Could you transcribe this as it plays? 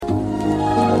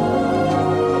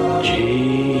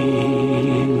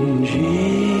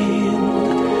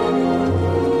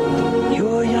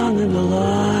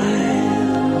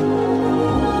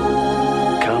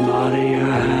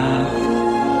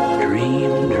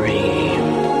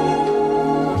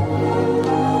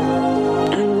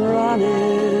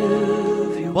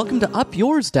welcome to Up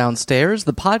Yours Downstairs,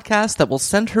 the podcast that will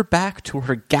send her back to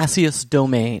her gaseous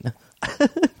domain.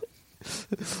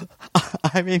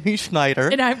 I'm Amy Schneider.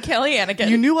 And I'm Kelly Anakin.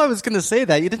 You knew I was going to say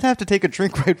that. You didn't have to take a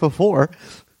drink right before.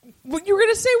 Well, you were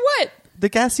going to say what? The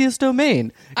gaseous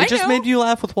domain. It just made you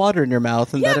laugh with water in your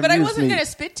mouth. And yeah, that but I amused wasn't me. going to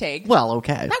spit take. Well,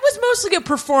 okay. That was mostly a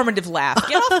performative laugh.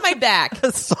 Get off my back.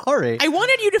 Sorry. I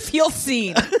wanted you to feel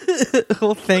seen.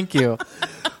 Well, thank you.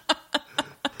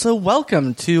 So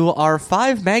welcome to our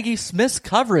 5 Maggie Smiths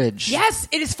coverage. Yes,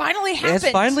 it has finally happened.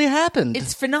 It's finally happened.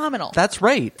 It's phenomenal. That's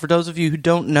right. For those of you who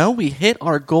don't know, we hit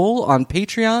our goal on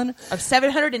Patreon. Of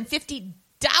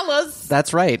 $750.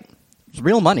 That's right. It's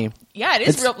real money. Yeah, it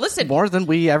is It's real. Listen. more than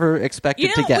we ever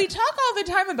expected to get. We talk all the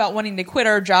time about wanting to quit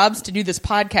our jobs to do this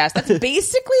podcast. That's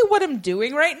basically what I'm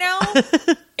doing right now.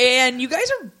 And you guys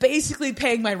are basically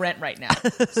paying my rent right now.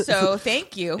 So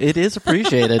thank you. It is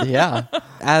appreciated, yeah.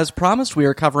 As promised, we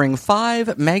are covering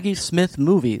 5 Maggie Smith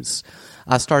movies.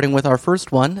 Starting with our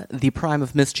first one, The Prime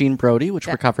of Miss Jean Brodie, which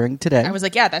we're covering today. I was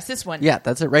like, yeah, that's this one. Yeah,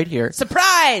 that's it right here.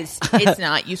 Surprise! It's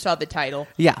not. You saw the title.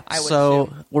 Yeah, I would so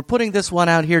assume. we're putting this one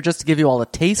out here just to give you all a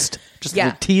taste, just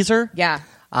a teaser. Yeah.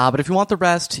 But if you want the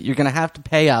rest, you're going to have to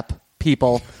pay up,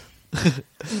 people. You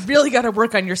really got to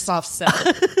work on your soft sell.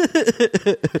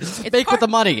 Make with the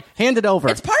money. Hand it over.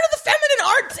 It's part of the feminine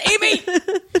arts, Amy!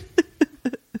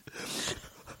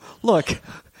 Look,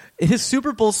 it is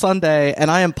Super Bowl Sunday, and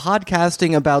I am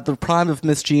podcasting about the prime of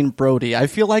Miss Jean Brodie. I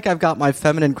feel like I've got my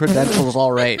feminine credentials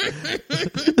all right.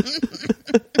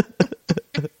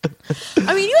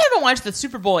 I mean, you haven't watched the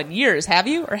Super Bowl in years, have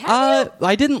you? Or have you?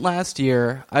 I didn't last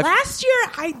year. Last year,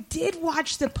 I did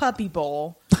watch the Puppy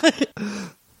Bowl.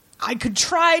 I could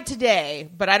try today,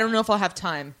 but I don't know if I'll have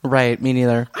time. Right, me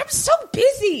neither. I'm so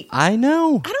busy. I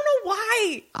know. I don't know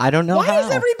why. I don't know why how.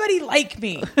 does everybody like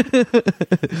me?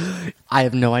 I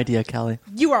have no idea, Kelly.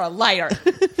 You are a liar.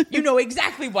 You know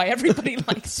exactly why everybody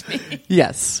likes me.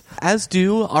 Yes, as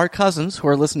do our cousins who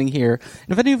are listening here.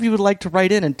 And if any of you would like to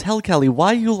write in and tell Kelly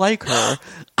why you like her,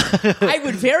 I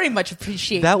would very much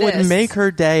appreciate that this. would make her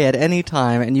day at any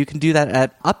time. And you can do that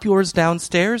at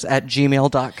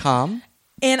upyoursdownstairs@gmail.com.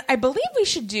 And I believe we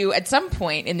should do, at some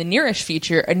point in the nearest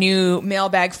future, a new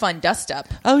mailbag fun dust-up.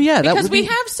 Oh, yeah. Because that would we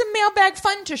have some mailbag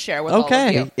fun to share with all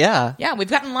of you. Yeah. Yeah, we've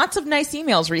gotten lots of nice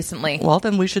emails recently. Well,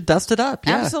 then we should dust it up.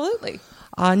 Yeah. Absolutely.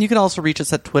 And you can also reach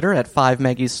us at Twitter at 5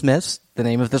 Maggie Smiths, the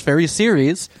name of this very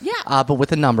series. Yeah. But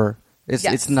with a number. It's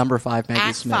Yes. number 5 Maggie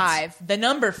At Smiths. 5, the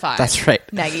number 5. That's right.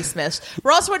 Maggie Smiths.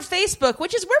 We're also at Facebook,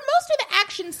 which is where most of the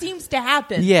action seems to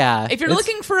happen. Yeah. If you're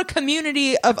looking for a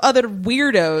community of other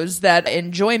weirdos that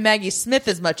enjoy Maggie Smith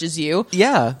as much as you,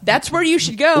 Yeah. that's where you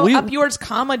should go. We- Up yours,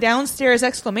 comma, downstairs,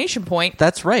 exclamation point.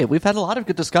 That's right. We've had a lot of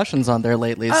good discussions on there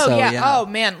lately. Oh, so, yeah. Oh,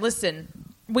 man, listen.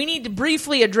 We need to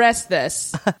briefly address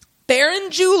this.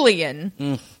 Baron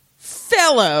Julian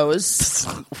Fellows,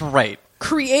 Right.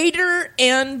 creator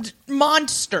and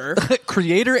monster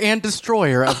Creator and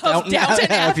destroyer of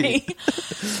Downton Abbey.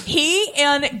 He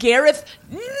and Gareth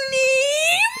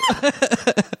Neame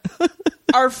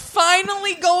are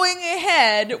finally going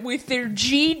ahead with their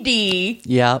GD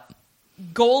Yep.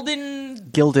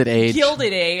 Gilded Age.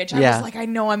 I Yeah. was like, I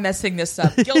know I'm messing this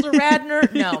up. Gilda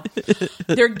Radner? No.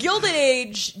 Their Gilded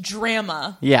Age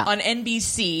drama on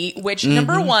NBC, which,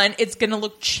 number 1, it's going to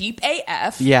look cheap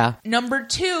AF. Yeah. Number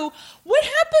 2, what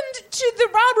happened to the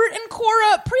Robert and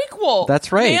Cora prequel?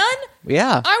 That's right. Man,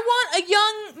 Yeah. I want a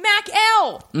young Mac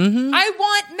L. Mm-hmm. I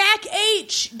want Mac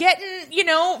H getting,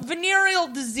 venereal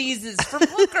diseases from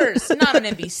hookers. Not on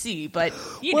NBC, but,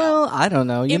 Well, I don't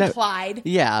know. implied.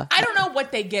 Yeah. I don't know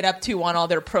what they get up to on all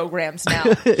their programs now.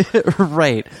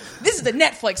 Right. This is the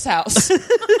Netflix house.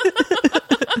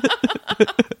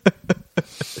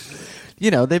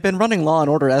 They've been running Law &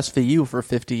 Order SVU for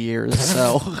 50 years,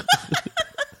 so...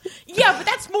 Yeah, but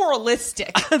that's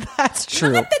moralistic. That's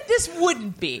true. Not that this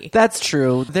wouldn't be. That's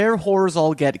true. Their whores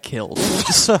all get killed.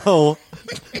 So...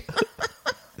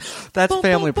 That's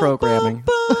family programming.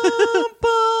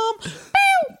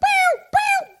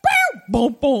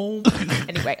 Boom, boom.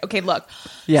 Anyway, okay, look.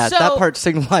 Yeah, So- that part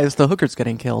signifies the hookers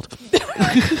getting killed.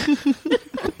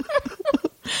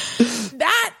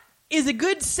 That is a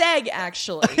good seg,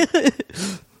 actually.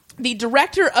 The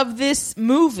director of this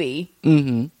movie...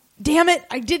 Mm-hmm. Damn it,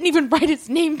 I didn't even write his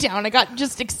name down. I got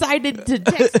just excited to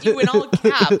text you in all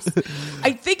caps.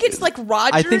 I think it's like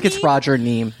Roger I think it's Neame. Roger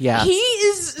Neame, yeah. He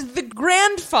is the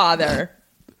grandfather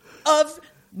of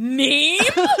Neame.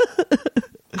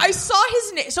 I saw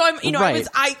his name. So I'm, Right.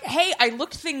 I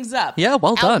looked things up. Yeah,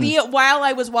 well done. Albeit while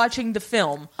I was watching the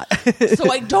film.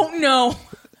 So I don't know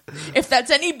if that's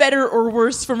any better or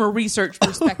worse from a research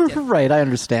perspective. Right, I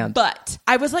understand. But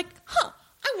I was like,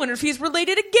 I I wonder if he's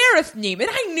related to Gareth Neiman.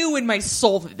 I knew in my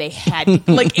soul that they had,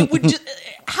 like, it would just,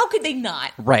 how could they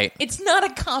not? Right. It's not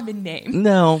a common name.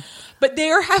 No. But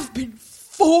there have been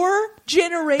 4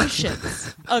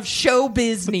 generations of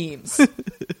showbiz memes.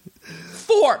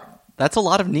 4. That's a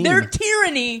lot of Neem. Their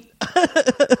tyranny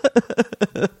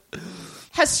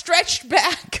has stretched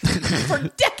back for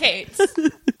decades.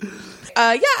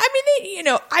 I mean,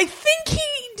 I think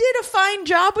he did a fine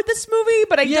job with this movie,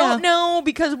 but I don't know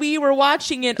because we were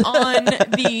watching it on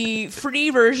the free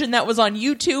version that was on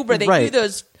YouTube where they do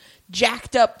those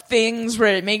jacked up things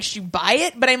where it makes you buy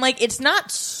it. But I'm like, it's not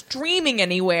streaming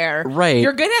anywhere. Right.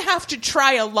 You're going to have to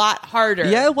try a lot harder.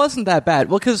 Yeah, it wasn't that bad.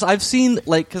 Well, because I've seen,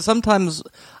 like, because sometimes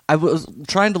I was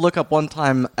trying to look up one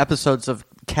time episodes of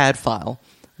Cadfile.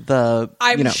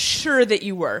 I'm sure that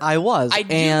you were. I was. I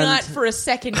do not for a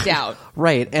second doubt.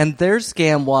 Right. And their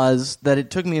scam was that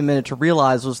it took me a minute to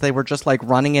realize was they were just like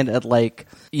running it at like,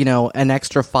 an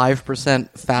extra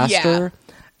 5% faster. Yeah.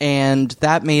 And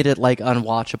that made it like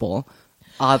unwatchable,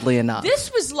 oddly enough.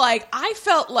 This was like, I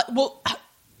felt like, well,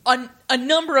 on a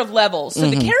number of levels. So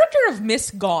the character of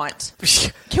Miss Gaunt,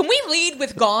 can we lead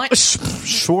with Gaunt?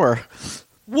 Sure.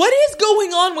 What is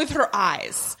going on with her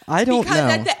eyes? I don't know.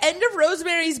 Because at the end of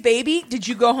Rosemary's Baby, did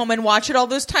you go home and watch it all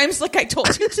those times like I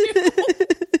told you to?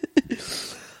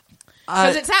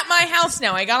 Because it's at my house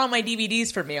now. I got all my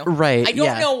DVDs from you. Right. I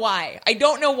don't know why. I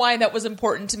don't know why that was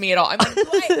important to me at all. I'm like,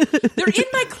 why? They're in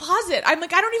my closet. I'm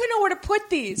like, I don't even know where to put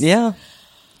these. Yeah.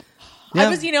 I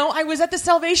was at the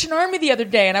Salvation Army the other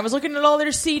day, and I was looking at all their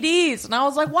CDs, and I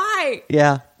was like, why?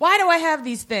 Yeah. Why do I have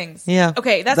these things? Yeah.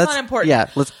 Okay, that's not important.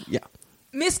 Yeah.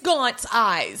 Miss Gaunt's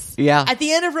eyes. Yeah. At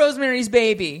the end of Rosemary's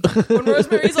Baby, when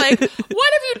Rosemary's like, what have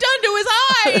you done to his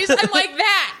eyes? I'm like,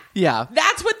 that. Yeah.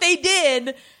 That's what they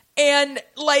did. And,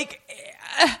 like,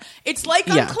 it's like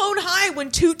on Clone High when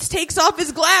Toots takes off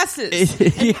his glasses.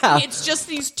 Yeah. It's just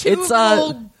these two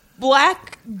little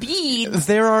black beads.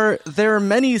 There are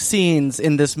many scenes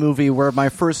in this movie where my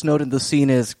first note in the scene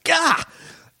is, gah!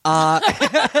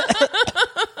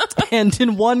 And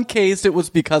in one case, it was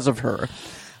because of her.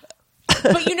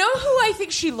 But you know who I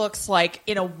think she looks like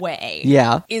in a way?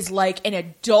 Yeah. Is like an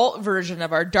adult version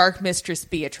of our Dark Mistress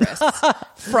Beatrice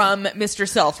from Mr.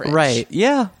 Selfridge. Right.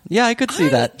 Yeah. Yeah, I could see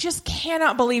that. I just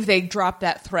cannot believe they dropped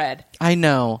that thread. I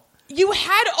know. You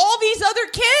had all these other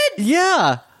kids.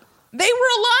 Yeah. They were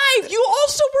alive. You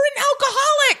also were an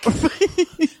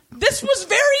alcoholic. This was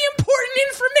very important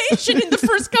information in the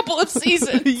first couple of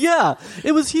seasons. Yeah,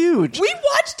 it was huge. We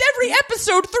watched every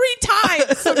episode 3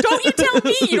 times, so don't you tell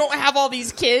me you don't have all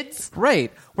these kids.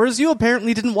 Right. Whereas you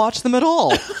apparently didn't watch them at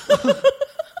all.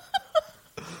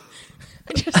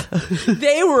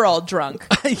 They were all drunk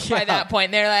Yeah. by that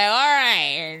point. They're like,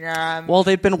 all right. Well,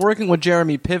 they've been working with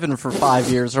Jeremy Piven for 5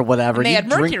 years or whatever. And they had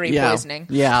mercury poisoning.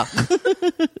 Yeah.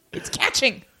 It's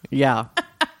catching. Yeah.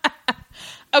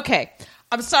 Okay.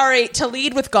 I'm sorry to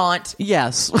lead with Gaunt.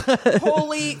 Yes.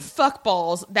 Holy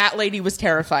fuckballs. That lady was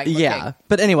terrifying looking. Yeah.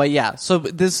 But anyway, yeah. So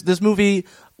this movie,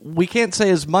 we can't say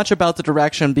as much about the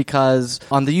direction because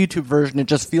on the YouTube version, it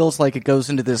just feels like it goes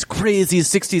into this crazy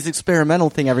 60s experimental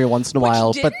thing every once in a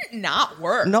while. Which didn't not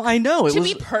work. No, I know. To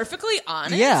be perfectly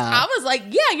honest, Yeah. I was like,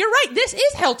 yeah, you're right. This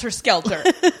is Helter Skelter.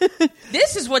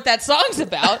 This is what that song's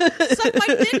about. Suck my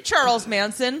dick, Charles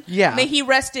Manson. Yeah. May he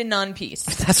rest in non-peace.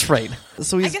 That's right.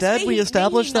 So he's dead. We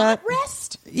established may he that. Not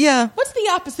rest? Yeah. What's the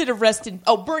opposite of rest in...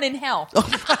 Oh, burn in hell.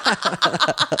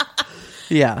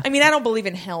 Yeah. I mean, I don't believe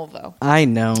in hell, though. I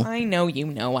know. I know you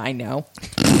know I know.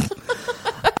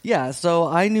 Yeah, so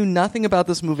I knew nothing about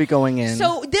this movie going in.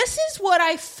 So this is what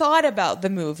I thought about the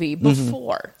movie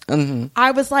before. Mm-hmm.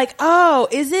 I was like, oh,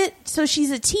 is it... So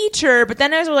she's a teacher, but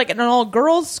then I was like in an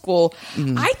all-girls school.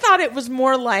 Mm-hmm. I thought it was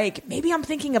more like... Maybe I'm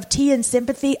thinking of Tea and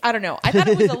Sympathy. I don't know. I thought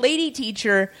it was a lady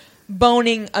teacher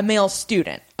boning a male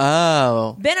student.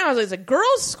 Oh. Then I was like, it's a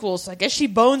girls' school, so I guess she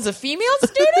bones a female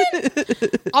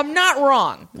student? I'm not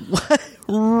wrong.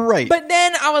 Right. But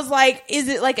then I was like, is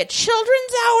it like a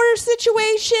children's hour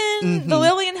situation? Mm-hmm. The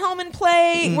Lillian Hellman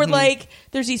play where like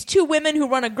there's these 2 women who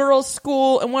run a girls'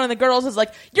 school and one of the girls is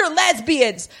like, you're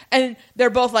lesbians. And they're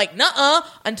both like, nuh-uh,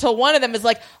 until one of them is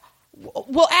like,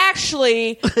 well,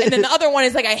 actually, and then the other one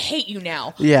is like, I hate you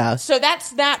now. Yeah. So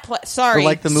that's that play. Sorry.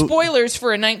 Like spoilers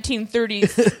for a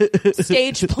 1930s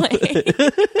stage play.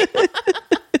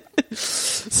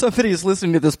 Somebody's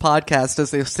listening to this podcast as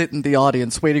they sit in the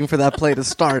audience waiting for that play to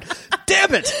start.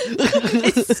 Damn it! They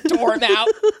storm out.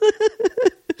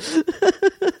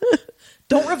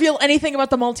 Don't reveal anything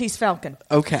about the Maltese Falcon.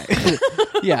 Okay.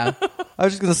 Yeah. I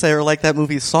was just going to say, or like that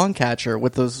movie Songcatcher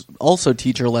with those also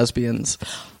teacher lesbians.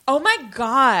 Oh my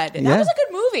God. That was a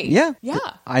good movie. Yeah. Yeah.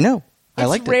 I know. I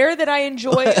liked It's rare that I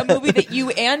enjoy a movie that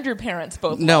you and your parents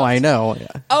both No, loved. I know. Yeah.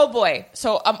 Oh, boy.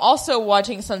 So I'm also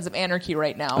watching Sons of Anarchy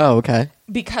right now. Oh, okay.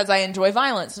 Because I enjoy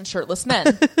violence and shirtless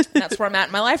men. That's where I'm at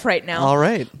in my life right now. All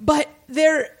right. But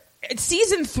it's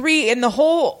season 3, and the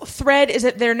whole thread is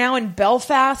that they're now in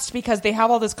Belfast because they have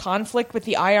all this conflict with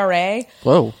the IRA.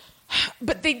 Whoa.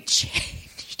 But they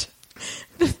changed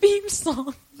the theme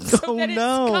song so that it's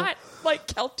got like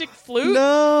Celtic flute.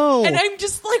 No. And I'm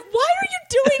just like, why are you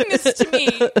doing this to me?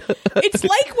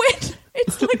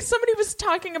 It's like somebody was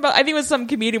talking about, I think it was some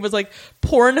comedian was like,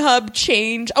 Pornhub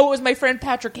changed. Oh, it was my friend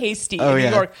Patrick Hasty in New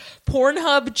York.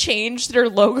 Pornhub changed their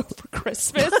logo for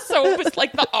Christmas. So it was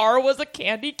like the R was a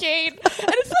candy cane. And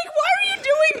it's like, why are you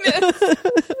doing this?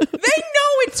 They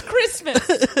know it's Christmas.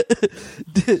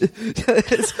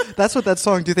 That's what that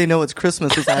song, Do They Know It's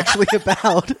Christmas, is actually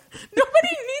about.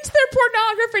 Nobody needs their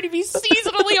pornography to be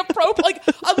seasonally appropriate. Like,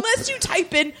 unless you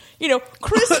type in,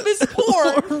 Christmas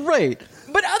porn. Right.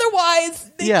 But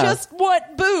otherwise, they just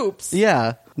want boobs.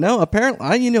 Yeah. No,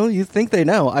 apparently, you think they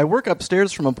know. I work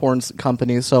upstairs from a porn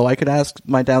company, so I could ask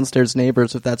my downstairs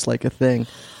neighbors if that's like a thing.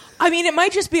 I mean, it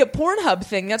might just be a Pornhub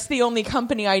thing. That's the only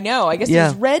company I know. I guess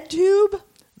there's RedTube.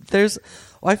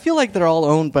 I feel like they're all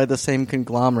owned by the same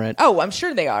conglomerate. Oh, I'm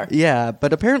sure they are. Yeah,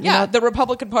 but apparently not. The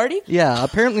Republican Party? Yeah,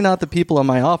 apparently not the people in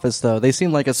my office, though. They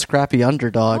seem like a scrappy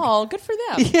underdog. Oh, good for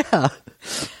them. Yeah.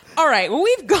 All right, well,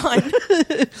 we've gone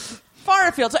far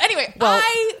afield. So anyway,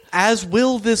 as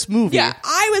will this movie. Yeah,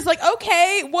 I was like,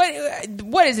 okay,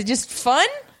 what is it, just fun?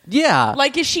 Yeah.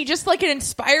 Like, is she just like an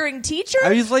inspiring teacher?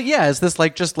 I was like, yeah, is this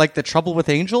like just like The Trouble with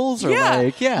Angels? Or No,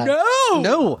 it's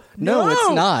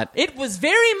not. It was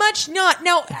very much not.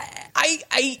 Now,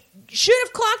 I should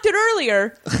have clocked it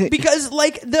earlier because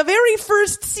like the very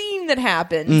first scene that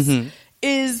happens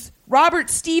is Robert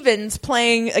Stevens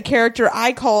playing a character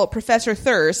I call Professor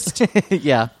Thirst.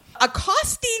 Yeah.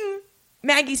 Accosting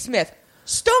Maggie Smith.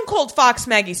 Stone Cold Fox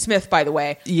Maggie Smith, by the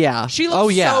way. Yeah. She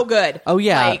looks so good. Oh,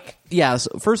 yeah. Like, yeah.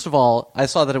 So first of all, I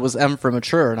saw that it was M for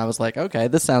mature, and I was like, okay,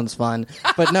 this sounds fun.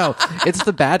 But no, it's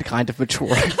the bad kind of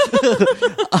mature.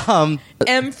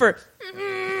 M for...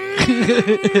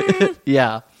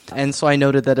 Yeah. And so I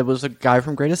noted that it was a guy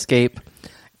from Great Escape,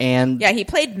 and... Yeah, he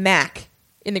played Mac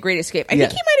in The Great Escape. I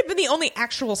think he might have been the only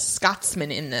actual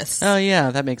Scotsman in this. Oh,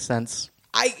 yeah, that makes sense.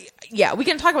 We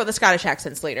can talk about the Scottish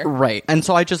accents later. Right. And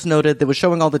so I just noted that was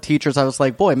showing all the teachers. I was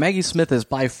like, boy, Maggie Smith is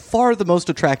by far the most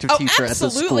attractive teacher at this school.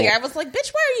 Absolutely. I was like,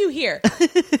 bitch, why are you here?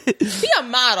 Be a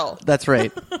model. That's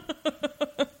right.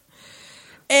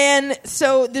 And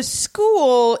so the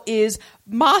school is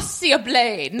Marcia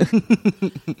Blaine.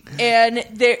 And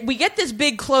we get this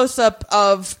big close-up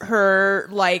of her,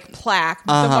 like, plaque,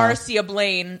 the Marcia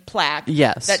Blaine plaque.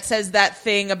 Yes. That says that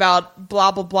thing about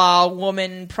blah, blah, blah,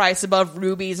 woman, price above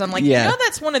rubies. I'm like,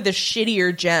 that's one of the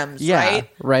shittier gems, right?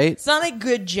 Right. It's not a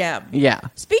good gem. Yeah.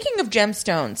 Speaking of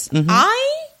gemstones,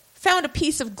 I found a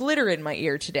piece of glitter in my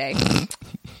ear today.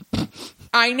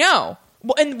 I know.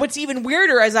 Well, and what's even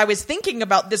weirder is I was thinking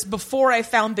about this before I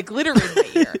found the glitter in my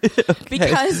ear.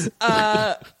 Because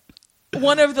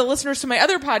one of the listeners to my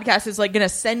other podcast is like going to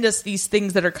send us these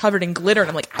things that are covered in glitter. And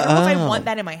I'm like, I don't know if I want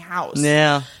that in my house.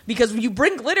 Yeah. Because when you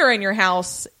bring glitter in your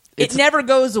house, it never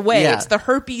goes away. Yeah. It's the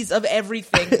herpes of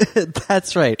everything.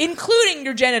 That's right. Including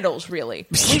your genitals, really.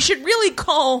 We should really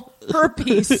call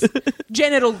herpes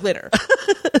genital glitter.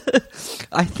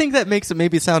 I think that makes it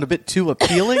maybe sound a bit too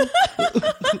appealing.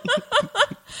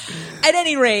 At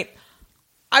any rate,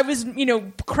 I was,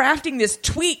 crafting this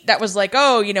tweet that was like,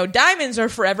 oh, diamonds are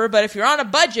forever, but if you're on a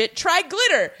budget, try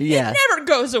glitter. Yeah. It never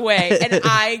goes away. And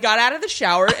I got out of the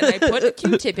shower and I put a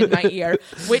Q-tip in my ear,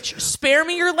 which, spare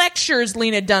me your lectures,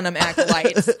 Lena Dunham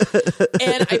acolytes.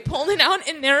 And I pulled it out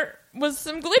and there was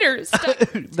some glitter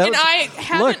stuff. And I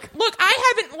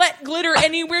haven't let glitter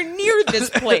anywhere near this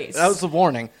place. That was a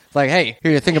warning. It's like, hey,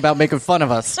 here you think about making fun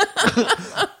of us.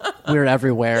 We're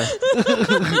everywhere.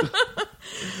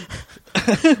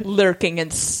 Lurking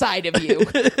inside of you.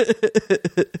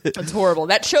 It's horrible.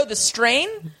 That show, The Strain,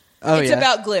 it's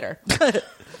about glitter.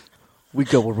 We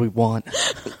go where we want.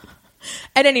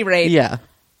 At any rate,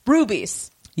 rubies.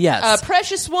 Yes. A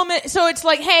precious woman. So it's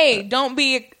like, hey, don't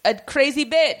be a crazy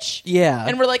bitch. Yeah.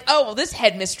 And we're like, oh, well, this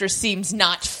headmistress seems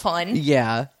not fun.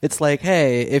 Yeah. It's like,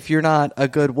 hey, if you're not a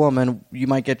good woman, you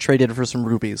might get traded for some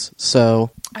rubies.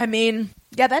 So. I mean,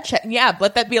 let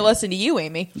that be a lesson to you,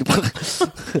 Amy.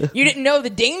 You didn't know the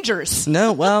dangers.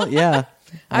 No, well, yeah.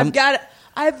 I've got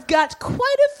quite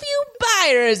a few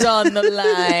buyers on the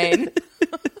line.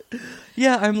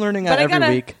 Yeah, I'm learning that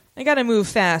every week. I gotta move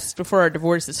fast before our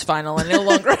divorce is final and I no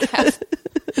longer have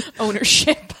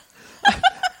ownership.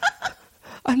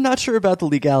 I'm not sure about the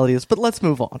legalities, but let's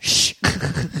move on. Shh.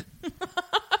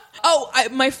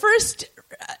 My first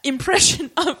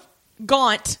impression of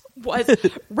Gaunt was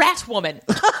Rat Woman.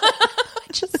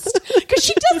 Because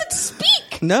she doesn't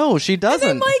speak. No, she doesn't.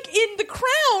 And then, like, in The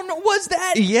Crown was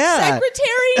that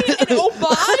secretary and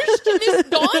homage to Miss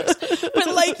Gaunt.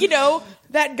 But, like, you know,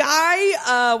 that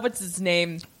guy, what's his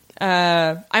name?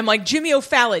 I'm like, Jimmy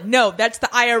O'Fallon. No, that's the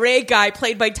IRA guy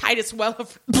played by Titus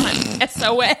Welliver on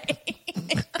SOA.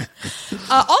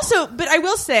 Also, but I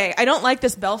will say, I don't like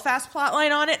this Belfast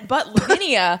plotline on it, but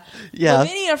Lavinia,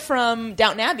 Lavinia from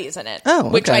Downton Abbey is in it. Oh, okay.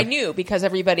 Which I knew because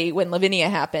everybody, when Lavinia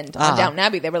happened on Downton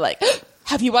Abbey, they were like,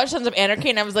 have you watched Sons of Anarchy?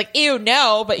 And I was like, ew,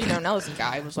 no. But, you know, now this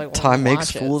guy was like, well, time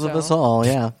makes fools of us all,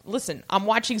 yeah. Listen, I'm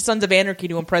watching Sons of Anarchy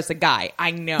to impress a guy.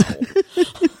 I know.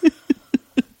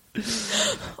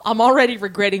 I'm already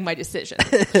regretting my decision.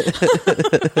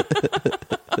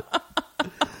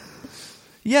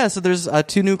 Yeah, so there's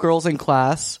 2 new girls in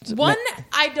class. One,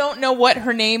 I don't know what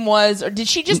her name was, or did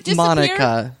she just disappear?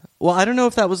 Monica. Well, I don't know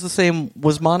if that was the same.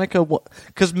 Was Monica...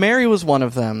 Because Mary was one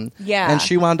of them. Yeah. And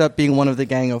she wound up being one of the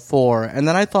gang of 4. And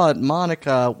then I thought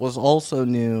Monica was also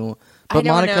new. But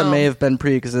Monica may have been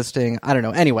pre-existing. I don't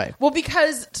know. Anyway. Well,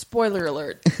 because, spoiler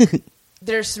alert,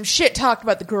 there's some shit talked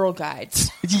about the Girl Guides.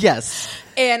 Yes.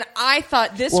 And I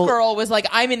thought this girl was like,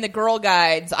 I'm in the Girl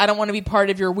Guides. I don't want to be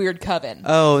part of your weird coven.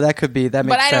 Oh, that could be. That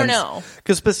makes sense. But I don't know.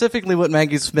 Because specifically what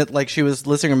Maggie Smith, like she was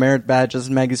listing her merit badges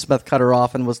and Maggie Smith cut her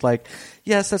off and was like,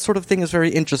 yes, that sort of thing is very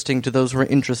interesting to those who are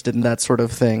interested in that sort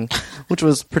of thing, which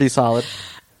was pretty solid.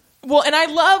 Well, and I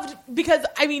loved, because,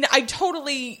 I mean, I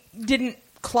totally didn't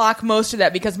clock most of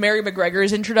that because Mary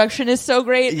McGregor's introduction is so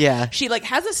great. Yeah. She, like,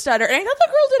 has a stutter, and I thought the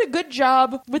girl did a good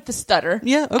job with the stutter.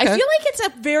 Yeah, okay. I feel like it's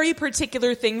a very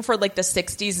particular thing for, like, the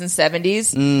 60s and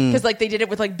 70s. Because, like, they did it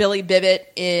with, like, Billy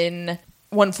Bibbit in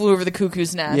One Flew Over the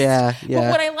Cuckoo's Nest. Yeah.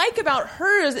 But what I like about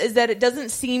hers is that it doesn't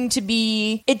seem to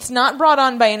be... It's not brought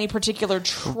on by any particular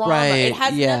trauma. Right, it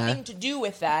has nothing to do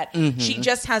with that. Mm-hmm. She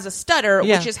just has a stutter,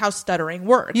 which is how stuttering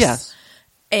works. Yes.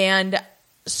 And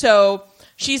so...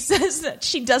 She says that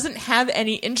she doesn't have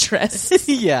any interest.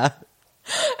 Yeah.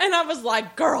 And I was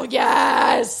like, girl,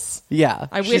 yes. Yeah.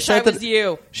 I wish I was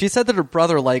you. She said that her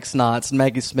brother likes knots, and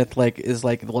Maggie Smith is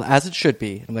like, well, as it should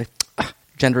be. I'm like,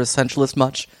 gender essentialist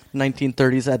much?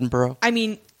 1930s Edinburgh. I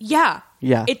mean, yeah.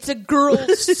 Yeah. It's a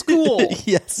girls' school.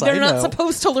 Yes, they're I know. not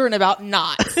supposed to learn about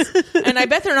knots. And I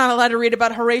bet they're not allowed to read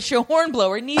about Horatio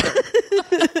Hornblower neither.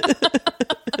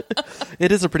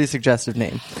 It is a pretty suggestive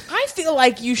name. I feel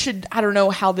like you should, I don't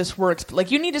know how this works, but like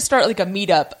you need to start like a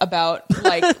meetup about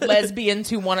like lesbians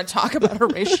who want to talk about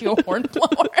Horatio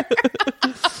Hornblower.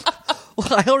 Well,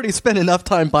 I already spent enough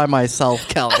time by myself,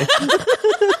 Kelly.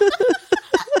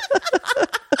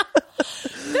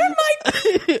 There might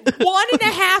be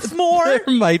 1.5 more. There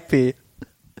might be.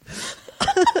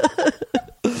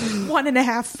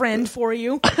 1.5 friend for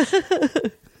you.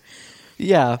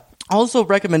 Yeah. Also,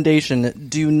 recommendation: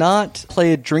 do not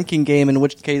play a drinking game in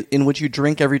which you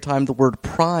drink every time the word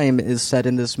 "prime" is said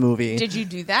in this movie. Did you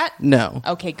do that? No.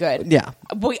 Okay, good. Yeah.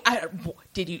 Boy,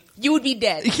 did you? You would be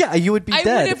dead. Yeah, you would be dead.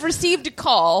 I would have received a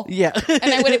call. Yeah.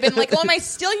 And I would have been like, "Oh, am I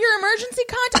still your emergency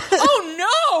contact?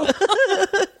 Oh no!"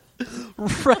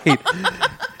 Right.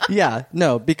 Yeah,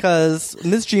 no, because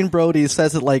Miss Jean Brody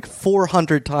says it like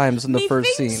 400 times in the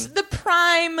first scene. The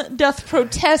prime doth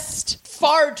protest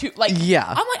far too... Like, yeah.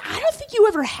 I'm like, I don't think you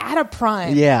ever had a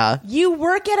prime. Yeah. You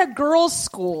work at a girls'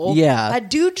 school. Yeah. A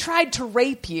dude tried to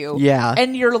rape you. Yeah.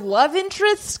 And your love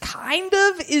interest kind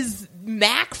of is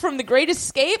Mac from The Great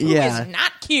Escape, who is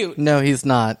not cute. No, he's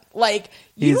not. Like...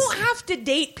 You don't have to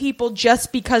date people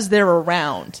just because they're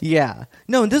around. Yeah.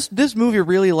 No, this movie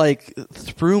really, like,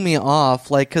 threw me off,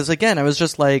 like, because, again, I was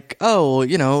just like, oh,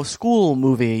 you know, school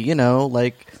movie, you know,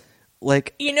 like...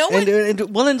 You know what?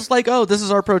 And it's like, oh, this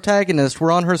is our protagonist. We're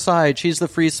on her side. She's the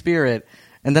free spirit.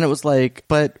 And then it was like,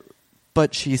 but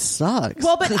she sucks.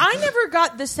 Well, but I never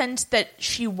got the sense that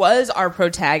she was our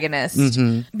protagonist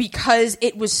because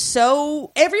it was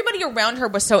so... Everybody around her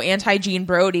was so anti-Jean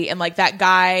Brody, and, like, that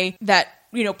guy that...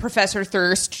 You know, Professor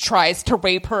Thirst tries to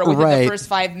rape her within the first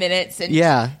 5 minutes. And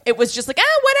it was just like,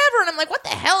 whatever. And I'm like, what the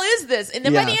hell is this? And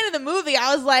then by the end of the movie,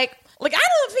 I was like, I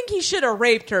don't think he should have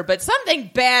raped her, but something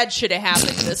bad should have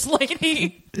happened to this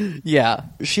lady. Yeah.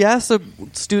 She asks a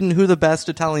student who the best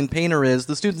Italian painter is.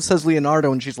 The student says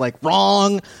Leonardo, and she's like,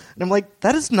 wrong. And I'm like,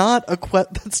 that is not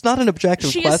that's not an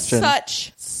objective question.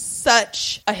 She is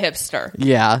such a hipster.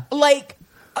 Yeah. Like...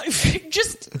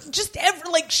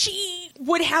 she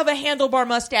would have a handlebar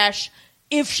mustache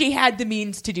if she had the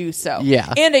means to do so.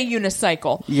 Yeah. And a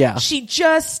unicycle. Yeah. She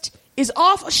just is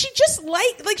awful. She just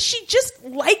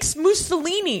likes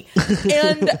Mussolini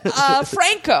and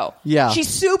Franco. Yeah. She's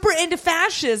super into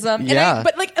fascism. Yeah.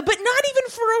 But not even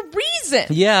for a reason.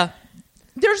 Yeah.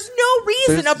 There's no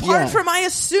reason apart yeah. from, I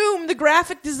assume, the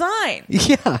graphic design.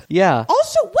 Yeah. Yeah.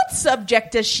 Also, what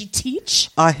subject does she teach?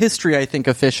 History, I think,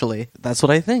 officially. That's what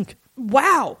I think.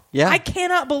 Wow. Yeah. I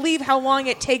cannot believe how long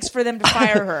it takes for them to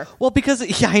fire her. Well,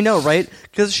 because, yeah, I know, right?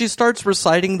 Because she starts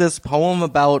reciting this poem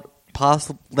about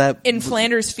in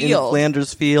Flanders Field. In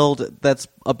Flanders Field, that's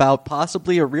about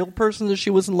possibly a real person that she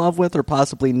was in love with, or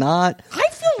possibly not. I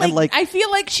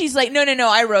feel like she's like, no,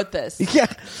 I wrote this.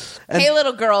 Yeah. And, hey,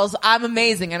 little girls, I'm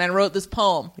amazing, and I wrote this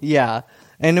poem. Yeah.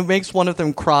 And it makes one of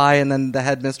them cry, and then the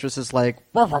headmistress is like,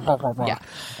 yeah.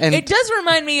 And it does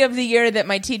remind me of the year that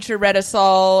my teacher read us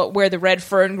all Where the Red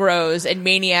Fern Grows and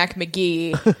Maniac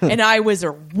McGee, and I was a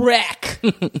wreck.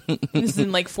 This is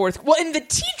in like fourth. Well, and the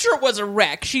teacher was a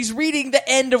wreck. She's reading the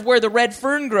end of Where the Red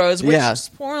Fern Grows, which,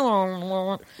 spoiler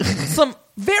alert, some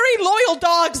very loyal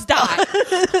dogs die.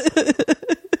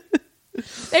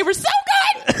 They were so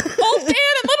good! Old Dan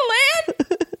and Little Ann!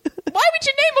 Why would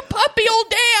you name a puppy Old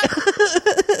Dan?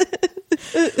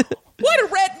 What a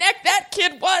redneck that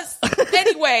kid was.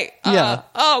 Anyway. Yeah.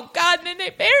 Oh, God, and then they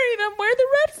buried him where the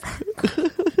red fern.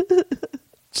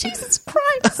 Jesus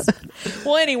Christ.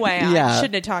 Well, anyway, I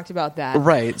shouldn't have talked about that.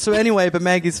 Right. So anyway, but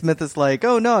Maggie Smith is like,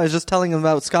 oh, no, I was just telling him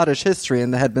about Scottish history.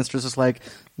 And the headmistress is like,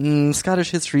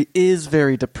 Scottish history is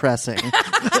very depressing.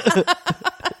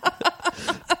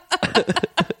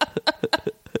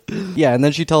 Yeah, and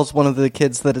then she tells one of the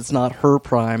kids that it's not her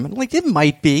prime. I'm like, it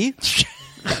might be.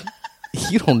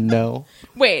 You don't know.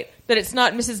 Wait, that it's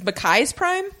not Mrs. Mackay's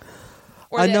prime?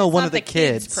 Or I know, one not of the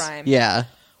kids. Prime? Yeah.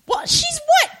 Well, she's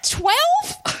what, 12?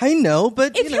 I know,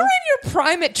 but if you're in your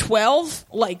prime at 12,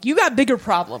 like, you got bigger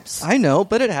problems. I know,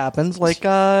 but it happens. Like,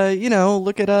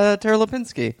 look at Tara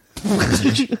Lipinski.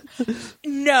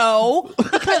 No,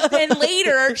 because then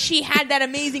later she had that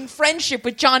amazing friendship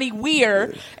with Johnny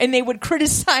Weir, and they would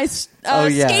criticize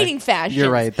skating fashion.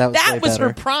 You're right. That was better.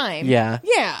 her prime. Yeah.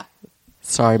 Yeah.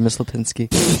 Sorry, Miss Lipinski.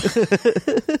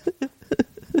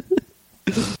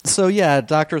 So yeah,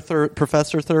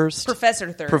 Professor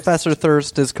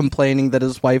Thirst is complaining that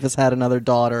his wife has had another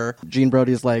daughter. Gene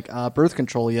Brody's like, birth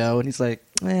control, yo. And he's like,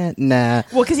 nah.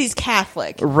 Well, because he's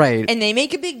Catholic. Right. And they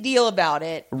make a big deal about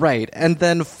it. Right. And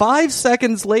then 5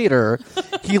 seconds later,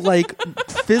 he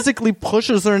physically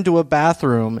pushes her into a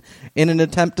bathroom in an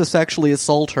attempt to sexually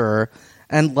assault her,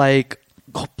 and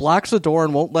blocks the door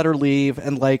and won't let her leave,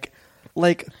 and whoa.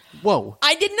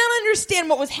 I did not understand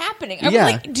what was happening. I was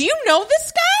like, do you know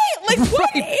this guy? Like, what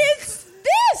is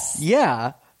this?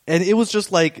 Yeah. And it was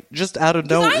just out of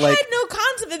nowhere. I had no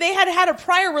concept that they had a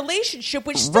prior relationship,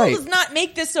 which still does not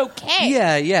make this okay.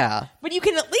 Yeah, yeah. But you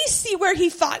can at least see where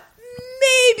he thought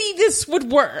maybe this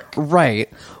would work.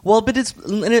 Right. Well, but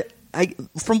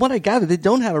from what I gather, they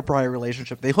don't have a prior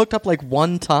relationship. They hooked up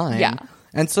one time. Yeah.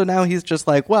 And so now he's just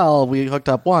like, well, we hooked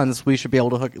up once. We should be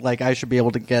able to hook. I should be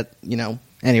able to get.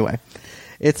 Anyway,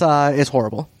 it's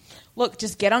horrible. Look,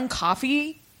 just get on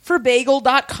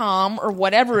coffeeforbagel.com or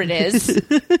whatever it is. Is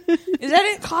that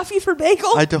it? Coffee for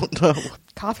Bagel? I don't know.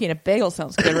 Coffee and a bagel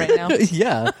sounds good right now.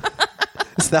 Yeah.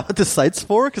 Is that what the site's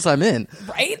for? Because I'm in.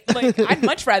 Right? I'd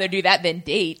much rather do that than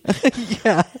date.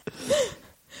 Yeah.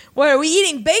 What, are we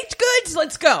eating baked goods?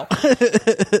 Let's go.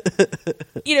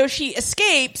 She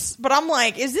escapes, but I'm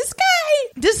like, is this guy,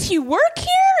 does he work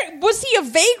here? Was he a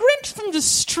vagrant from the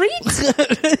street?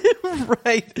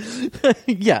 Right.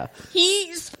 Yeah.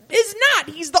 Is not.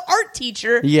 He's the art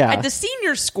teacher at the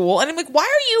senior school. And I'm like, why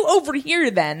are you over here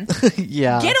then?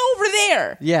 Yeah. Get over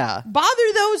there. Yeah.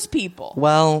 Bother those people.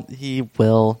 Well, he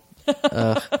will.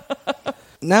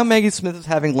 Now Maggie Smith is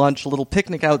having lunch, a little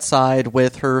picnic outside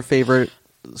with her favorite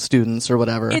students or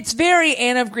whatever. It's very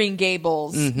Anne of Green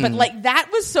Gables, but that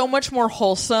was so much more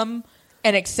wholesome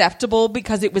and acceptable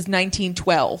because it was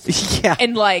 1912. Yeah.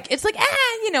 And it's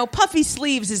puffy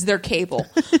sleeves is their cable.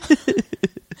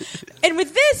 And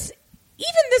with this,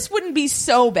 even this wouldn't be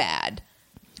so bad.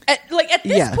 At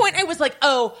this point, I was like,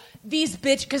 oh, these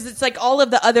because it's all of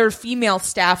the other female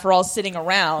staff are all sitting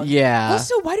around. Yeah.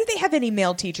 Also, why do they have any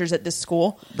male teachers at this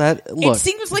school? It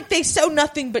seems like they sow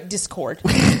nothing but discord.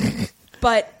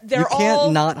 But they're all... You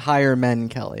can't not hire men,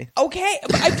 Kelly. Okay.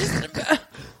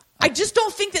 I just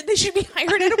don't think that they should be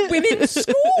hired at a women's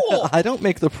school. I don't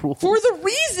make the rules. For the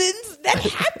reasons that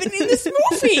happen in this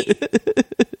movie.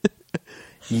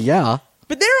 Yeah.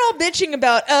 But they're all bitching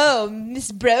about,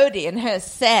 Miss Brody and her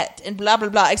set and blah, blah,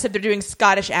 blah, except they're doing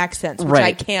Scottish accents, which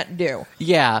I can't do.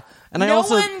 Yeah. And No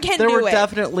one can do it.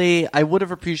 Definitely, I would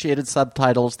have appreciated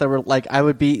subtitles. There were like, I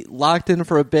would be locked in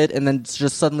for a bit, and then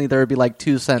just suddenly there would be like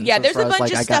 2 sentences. Yeah, there's a bunch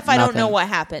like, of stuff I don't know what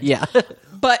happened. Yeah.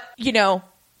 But, you know,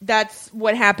 that's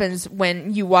what happens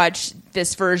when you watch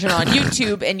this version on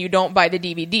YouTube and you don't buy the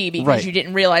DVD because you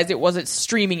didn't realize it wasn't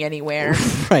streaming anywhere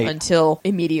until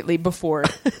immediately before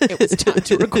it was time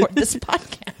to record this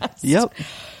podcast. Yep.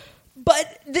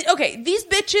 But, these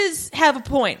bitches have a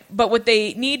point. But what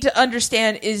they need to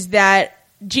understand is that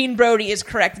Gene Brody is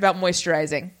correct about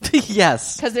moisturizing.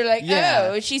 Yes. Because they're like,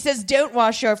 oh, she says don't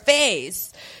wash your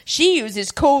face. She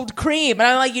uses cold cream. And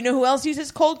I'm like, you know who else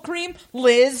uses cold cream?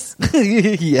 Liz.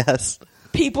 Yes.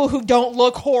 People who don't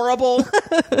look horrible.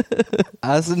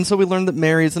 And so we learned that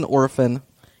Mary's an orphan.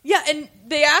 Yeah, and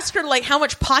they ask her, like, how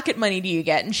much pocket money do you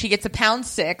get? And she gets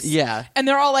 £1.06. Yeah. And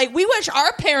they're all like, we wish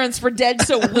our parents were dead,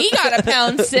 so we got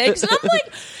 £1.06. And I'm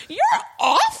like, you're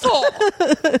awful.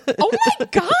 Oh, my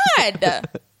God.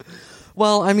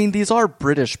 Well, I mean, these are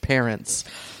British parents.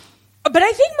 But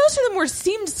I think most of them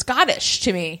seemed Scottish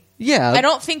to me. Yeah. I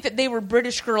don't think that they were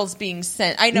British girls being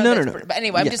sent. I know No. But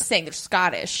anyway, I'm just saying they're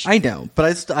Scottish. I know,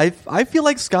 but I feel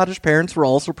like Scottish parents were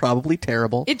also probably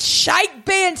terrible. It's shite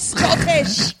being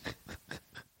Scottish.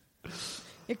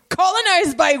 You're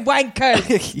colonized by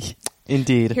wankers.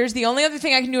 Indeed. Here's the only other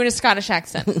thing I can do in a Scottish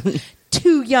accent.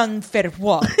 Too young for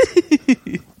what?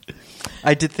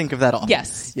 I did think of that often.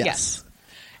 Yes.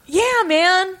 Yeah,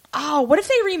 man. Oh, what if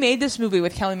they remade this movie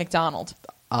with Kelly MacDonald?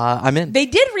 I'm in. They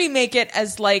did remake it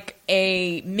as like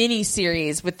a mini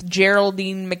series with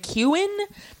Geraldine McEwen,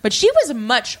 but she was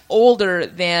much older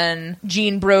than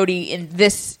Gene Brody in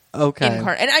this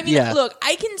incarnate. And I mean, look,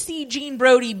 I can see Gene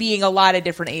Brody being a lot of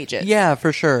different ages. Yeah,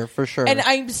 for sure. And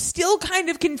I'm still kind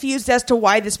of confused as to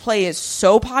why this play is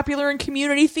so popular in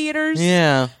community theaters.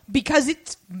 Yeah. Because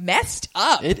it's messed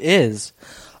up. It is.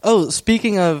 Oh,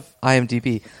 speaking of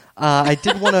IMDb, I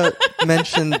did want to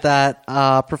mention that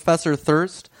Professor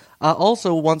Thirst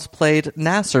also once played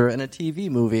Nasser in a TV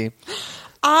movie.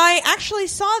 I actually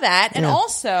saw that, and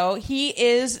also he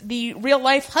is the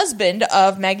real-life husband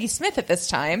of Maggie Smith at this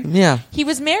time. Yeah. He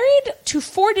was married to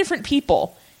 4 different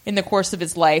people in the course of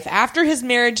his life. After his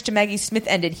marriage to Maggie Smith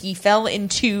ended, he fell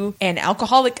into an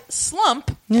alcoholic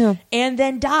slump and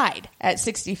then died at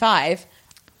 65.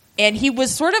 And he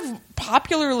was sort of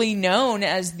popularly known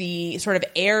as the sort of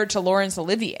heir to Laurence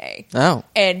Olivier. Oh.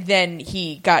 And then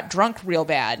he got drunk real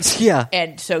bad. Yeah.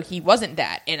 And so he wasn't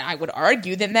that. And I would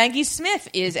argue that Maggie Smith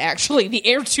is actually the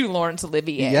heir to Laurence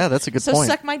Olivier. Yeah, that's a good point. So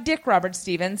suck my dick, Robert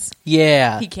Stevens.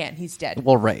 Yeah. He can't. He's dead.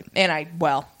 Well, right. And I,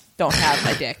 don't have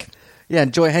my dick. Yeah,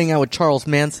 enjoy hanging out with Charles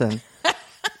Manson.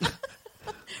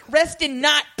 Rest in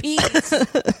not peace.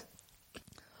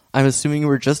 I'm assuming you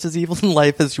were just as evil in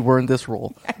life as you were in this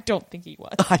role. I don't think he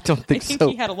was. I don't think so. I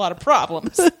think he had a lot of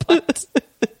problems. But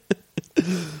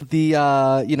the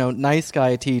nice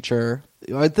guy teacher.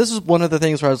 This is one of the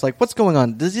things where I was like, "What's going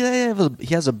on? Does he have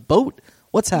he has a boat?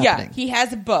 What's happening?" Yeah, he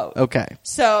has a boat. Okay.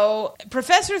 So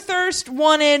Professor Thirst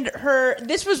wanted her.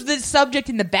 This was the subject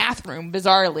in the bathroom.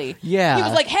 Bizarrely, yeah. He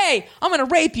was like, "Hey, I'm going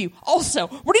to rape you. Also,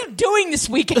 what are you doing this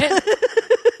weekend?"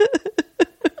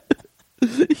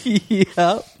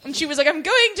 Yeah. And she was like, I'm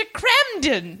going to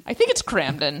Cramden. I think it's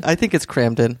Cramden. I think it's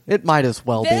Cramden. It might as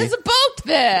well There's be. a boat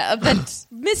there that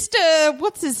Mr.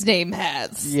 What's his name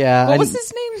has. Yeah. What was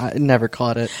his name? I never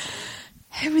caught it.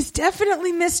 It was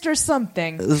definitely Mr.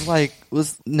 something. It was like,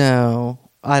 no.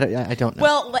 I don't know.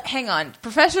 Well, hang on.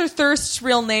 Professor Thirst's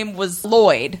real name was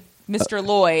Lloyd. Mr.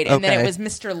 Lloyd, and then it was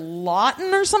Mr.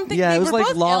 Lawton or something. Yeah, they it was were like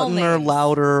both Lawton L or names.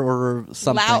 Louder or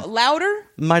something. Louder?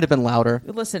 Might have been Louder.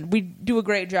 Listen, we do a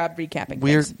great job recapping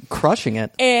We're things. crushing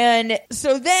it. And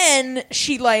so then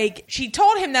she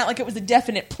told him that like it was a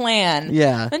definite plan.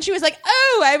 Yeah. And she was like,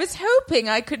 oh, I was hoping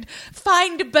I could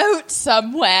find a boat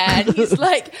somewhere. And he's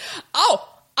like, oh,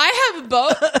 I have a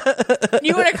boat.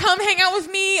 You want to come hang out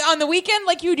with me on the weekend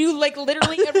like you do like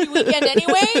literally every weekend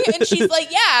anyway? And she's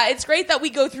like, yeah, it's great that we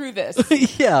go through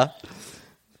this. Yeah.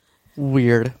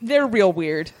 Weird. They're real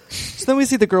weird. So then we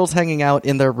see the girls hanging out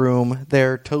in their room.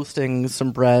 They're toasting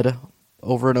some bread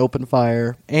over an open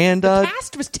fire. And The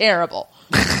cast was terrible.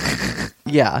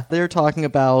 yeah, they're talking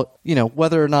about,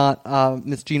 whether or not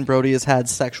Miss Jean Brody has had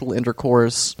sexual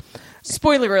intercourse.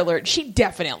 Spoiler alert, she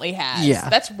definitely has. Yeah.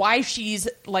 That's why she's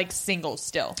like single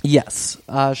still. Yes,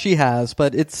 she has,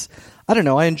 but I don't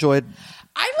know, I enjoyed...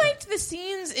 I liked the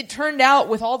scenes it turned out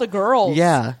with all the girls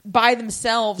by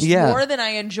themselves more than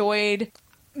I enjoyed.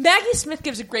 Maggie Smith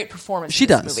gives a great performance in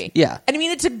this movie. Yeah. And I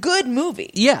mean, it's a good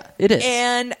movie. Yeah, it is.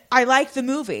 And I like the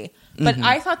movie. But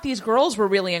I thought these girls were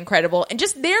really incredible, and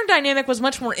just their dynamic was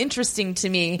much more interesting to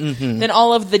me than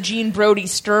all of the Gene Brody,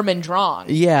 Sturm, and Drong.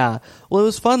 Yeah. Well, it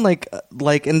was fun.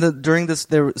 During this,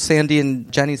 Sandy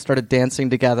and Jenny started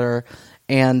dancing together,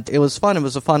 and it was fun. It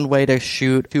was a fun way to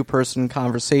shoot two-person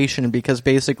conversation because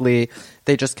basically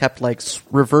they just kept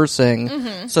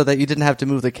reversing so that you didn't have to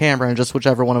move the camera, and just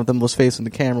whichever one of them was facing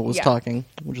the camera was talking,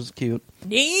 which is cute.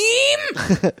 Name,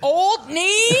 old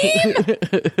name.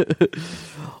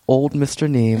 Old Mr.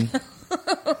 Name.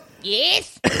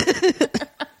 Yes.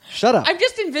 Shut up. I'm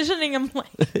just envisioning him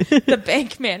like the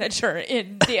bank manager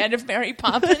in the end of Mary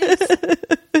Poppins.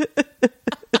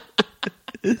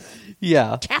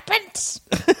 Yeah. Tuppence.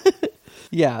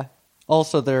 Yeah.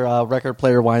 Also, their record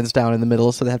player winds down in the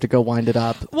middle, so they have to go wind it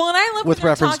up. Well, and I love with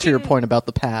reference to your point about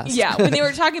the past. Yeah, when they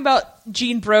were talking about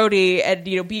Gene Brody and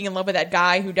being in love with that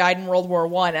guy who died in World War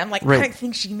I, I'm like, I don't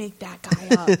think she'd make that guy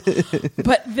up.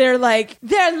 But they're like,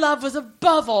 their love was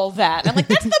above all that. I'm like,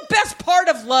 that's the best part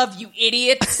of love, you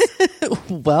idiots.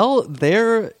 Well,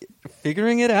 they're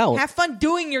figuring it out. Have fun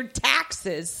doing your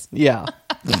taxes. Yeah.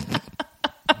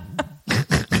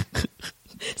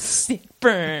 Sick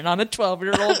burn on a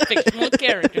 12-year-old fictional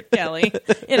character, Kelly,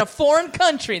 in a foreign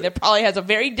country that probably has a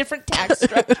very different tax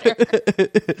structure.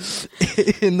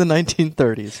 In the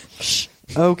 1930s.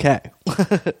 Okay.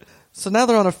 So now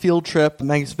they're on a field trip.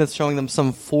 Maggie Smith's showing them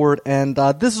some fort, and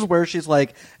this is where she's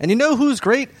like, and you know who's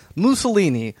great?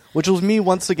 Mussolini, which was me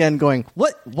once again going,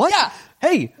 what? Yeah.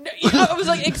 Hey. I was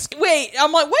like, wait.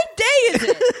 I'm like, what day is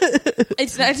it?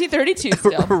 It's 1932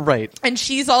 still. Right. And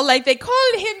she's all like, they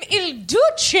call him Il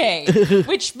Duce,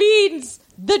 which means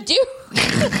the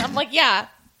Duke. I'm like, yeah,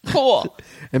 cool.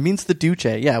 It means the Duce.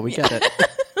 Yeah, we get it.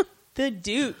 The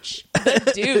Dooch.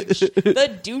 The Dooch.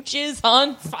 The Dooch is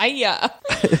on fire.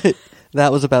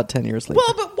 That was about 10 years later.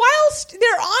 Well, but whilst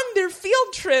they're on their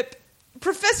field trip,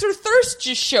 Professor Thirst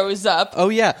just shows up. Oh,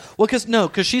 yeah. Well,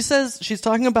 because she says, she's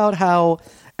talking about how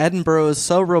Edinburgh is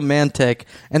so romantic,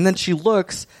 and then she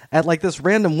looks at this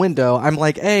random window. I'm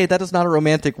like, hey, that is not a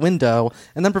romantic window.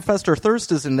 And then Professor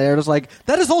Thirst is in there and is like,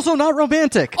 that is also not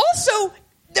romantic. Also,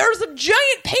 there's a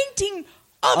giant painting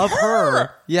of her.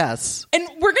 Yes. And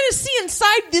we're going to see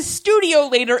inside this studio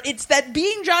later, it's that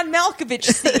Being John Malkovich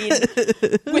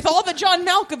scene with all the John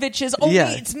Malkoviches, only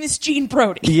it's Miss Gene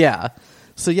Brody. Yeah.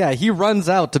 So yeah, he runs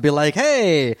out to be like,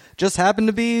 hey, just happened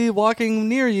to be walking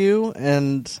near you,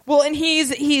 and... Well, and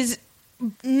he's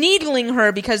needling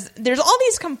her because there's all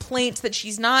these complaints that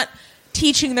she's not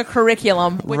teaching the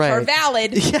curriculum, which are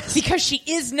valid, because she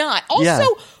is not. Also, where's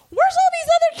all these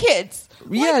other kids?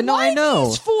 Yeah, no, I know.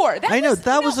 These four?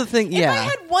 That was the thing, yeah. If I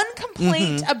had one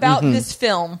complaint about this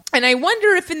film, and I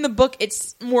wonder if in the book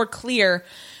it's more clear,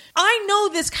 I know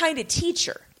this kind of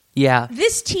teacher. Yeah.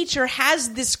 This teacher has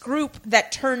this group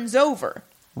that turns over.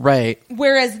 Right.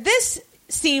 Whereas this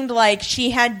seemed like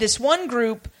she had this one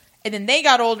group, and then they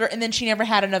got older, and then she never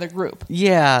had another group.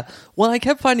 Yeah. Well, I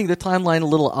kept finding the timeline a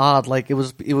little odd. It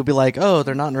would be like, oh,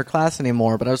 they're not in her class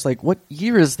anymore. But I was like, what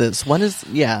year is this? When is...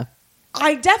 Yeah.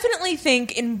 I definitely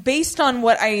think, and based on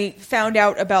what I found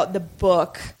out about the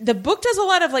book does a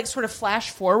lot of sort of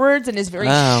flash forwards and is very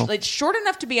short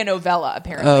enough to be a novella,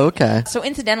 apparently. Oh, okay. So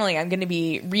incidentally, I'm going to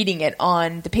be reading it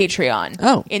on the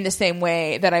Patreon in the same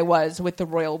way that I was with the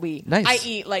Royal We. Nice.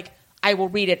 I.e., I will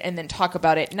read it and then talk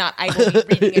about it, not I will be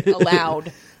reading it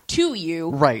aloud to you.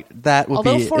 Right. That would be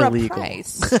illegal. Although for a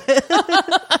price.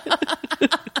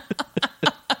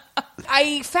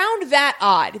 I found that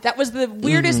odd. That was the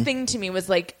weirdest thing to me,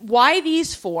 was why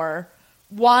these four?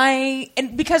 Why?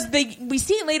 And because we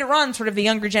see later on sort of the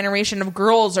younger generation of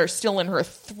girls are still in her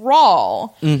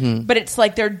thrall, but it's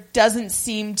there doesn't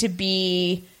seem to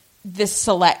be this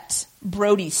select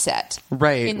Brody set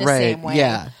in the same way.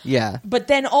 Yeah. But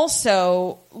then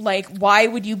also, why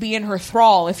would you be in her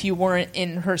thrall if you weren't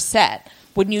in her set?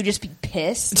 Wouldn't you just be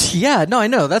pissed? Yeah, no, I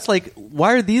know. That's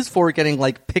why are these four getting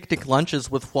picnic lunches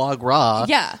with foie gras?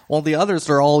 Yeah. While the others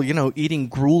are all, eating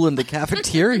gruel in the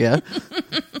cafeteria.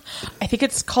 I think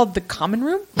it's called the common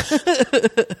room.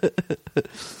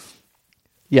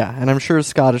 Yeah, and I'm sure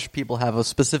Scottish people have a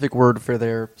specific word for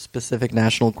their specific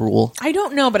national gruel. I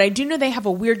don't know, but I do know they have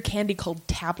a weird candy called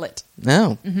tablet.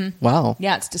 No. Wow.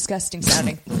 Yeah, it's disgusting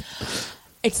sounding.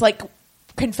 It's like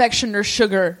confectioner's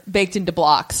sugar baked into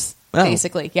blocks.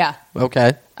 Basically, yeah.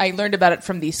 Okay. I learned about it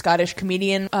from the Scottish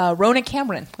comedian Rona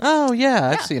Cameron. Oh,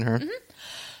 yeah, I've seen her.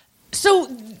 So,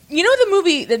 the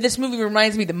movie that this movie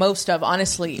reminds me the most of,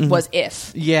 honestly, was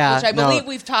If. Yeah. Which I believe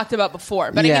we've talked about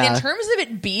before. But I mean, in terms of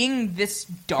it being this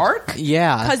dark,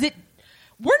 because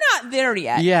we're not there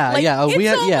yet. Yeah, It's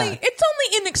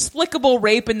only inexplicable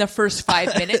rape in the first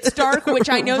 5 minutes dark, which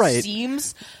I know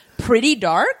seems pretty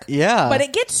dark. Yeah. But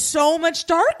it gets so much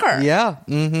darker. Yeah.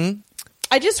 Mm-hmm.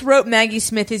 I just wrote Maggie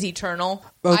Smith is eternal.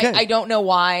 Okay. I don't know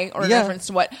why or Yeah. reference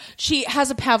to what. She has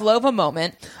a Pavlova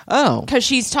moment Oh. because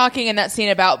she's talking in that scene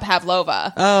about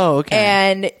Pavlova. Oh, okay.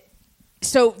 And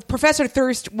so Professor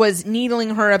Thirst was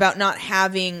needling her about not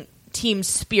having team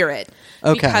spirit.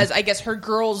 Okay. Because I guess her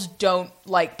girls don't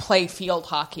like play field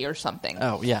hockey or something.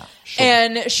 Oh, yeah. Sure.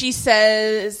 And she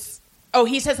says,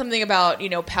 he said something about,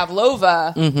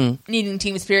 Pavlova Mm-hmm. needing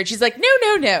team spirit. She's like,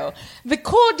 no. The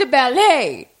corps de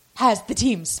ballet has the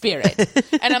team spirit.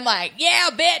 And I'm like, yeah,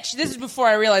 bitch. This is before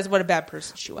I realized what a bad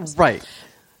person she was. Right.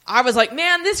 I was like,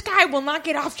 man, this guy will not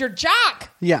get off your jock.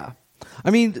 Yeah.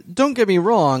 I mean, don't get me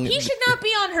wrong. He should not be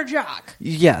on her jock.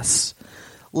 Yes.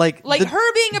 Like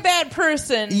Her being a bad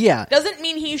person Yeah. doesn't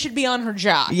mean he should be on her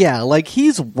jock. Yeah, like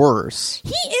he's worse. He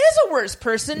is a worse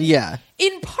person. Yeah.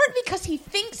 In part because he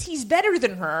thinks he's better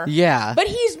than her. Yeah. But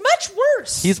he's much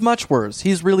worse. He's much worse.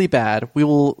 He's really bad. We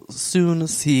will soon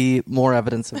see more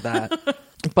evidence of that.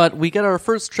 But we get our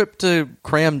first trip to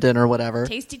Cramden or whatever.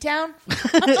 Tasty Town?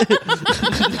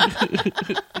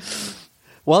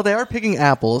 Well, they are picking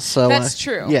apples, so... That's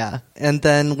true. Yeah. And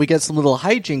then we get some little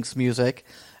hijinks music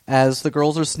as the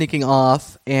girls are sneaking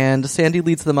off, and Sandy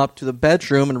leads them up to the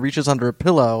bedroom and reaches under a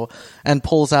pillow and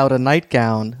pulls out a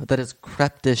nightgown that is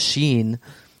crepe de chine.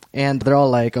 And they're all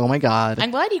like, oh my God.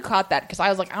 I'm glad you caught that because I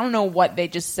was like, I don't know what they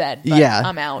just said, but Yeah.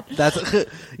 I'm out. That's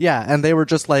yeah, and they were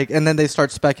just like, and then they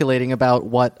start speculating about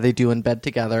what they do in bed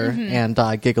together and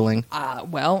giggling.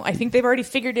 Well, I think they've already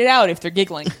figured it out if they're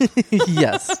giggling.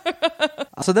 Yes.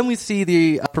 So then we see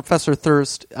the Professor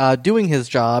Thirst doing his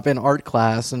job in art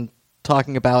class and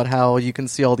talking about how you can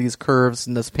see all these curves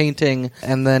in this painting,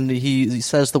 and then he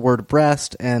says the word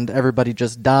breast, and everybody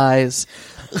just dies.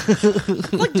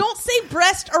 Like, don't say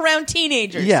breast around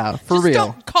teenagers. Yeah, for Just real.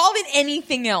 Don't call it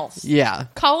anything else. Yeah.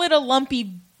 Call it a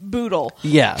lumpy boodle.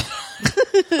 Yeah.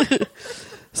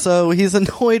 So he's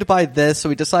annoyed by this, so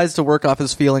he decides to work off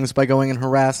his feelings by going and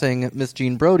harassing Miss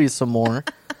Jean Brody some more.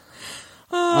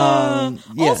 Yeah.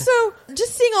 Also,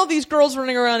 just seeing all these girls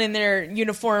running around in their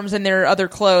uniforms and their other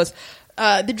clothes,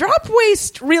 the drop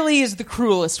waist really is the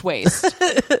cruelest waist.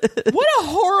 What a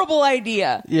horrible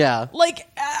idea. Yeah. Like,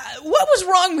 what was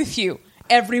wrong with you?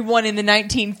 Everyone in the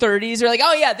 1930s are like,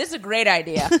 oh yeah, this is a great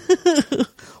idea.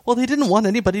 Well, they didn't want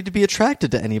anybody to be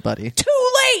attracted to anybody.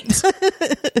 Too late!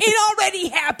 It already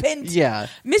happened. Yeah.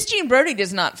 Miss Jean Brody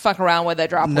does not fuck around with a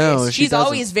drop No, waist. she She's doesn't.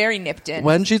 always very nipped in.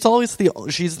 When she's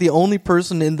the only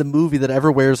person in the movie that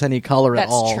ever wears any color at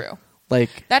That's all. true.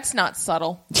 Like, That's not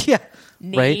subtle. yeah.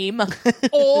 Name.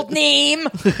 Old name.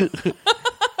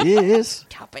 Yes.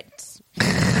 Tuppence.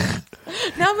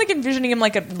 Now I'm like envisioning him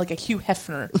like a Hugh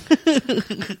Hefner.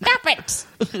 Tuppence.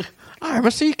 I'm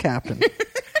a sea captain.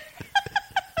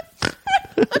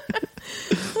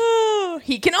 Oh,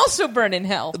 he can also burn in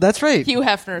hell. That's right. Hugh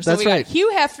Hefner. So That's we got right.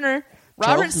 Hugh Hefner,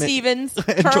 Robert Charles Ma- Stevens,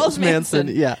 and Charles Manson.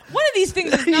 Yeah. One of these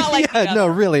things is not like the Yeah, other. no,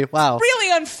 really. Wow.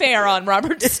 Really unfair on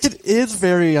Robert Stevens. It is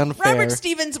very unfair. Robert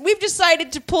Stevens, we've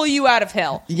decided to pull you out of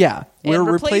hell. Yeah. And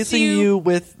We're replace replacing you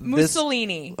with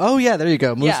Mussolini. This. Oh, yeah, there you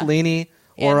go. Mussolini.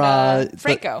 Or And,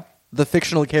 Franco. The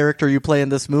fictional character you play in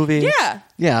this movie. Yeah.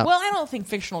 Yeah. Well, I don't think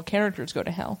fictional characters go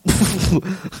to hell.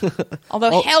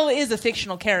 Although hell is a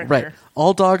fictional character. Right.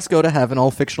 All dogs go to heaven.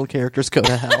 All fictional characters go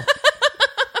to hell.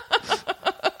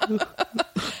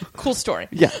 Cool story.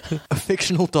 Yeah.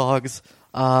 Fictional dogs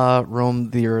roam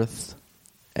the earth.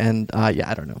 And, yeah,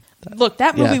 I don't know. Look,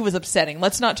 that movie Yeah. was upsetting.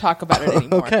 Let's not talk about it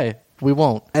anymore. Okay. We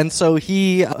won't. And so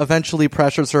he eventually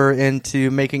pressures her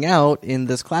into making out in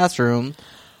this classroom.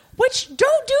 Which,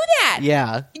 don't do that.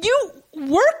 Yeah. You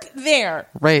work there.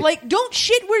 Right. Like, don't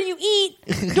shit where you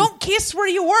eat. Don't kiss where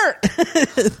you work.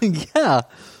 Yeah.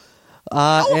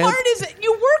 How hard is it?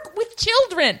 You work with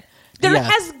children. There Yeah.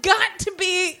 has got to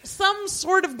be some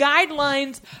sort of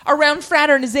guidelines around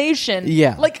fraternization.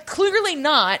 Yeah. Like, clearly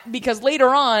not, because later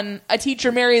on, a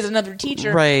teacher marries another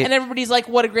teacher. Right. And everybody's like,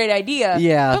 what a great idea.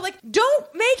 Yeah. But, like, don't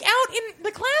make out in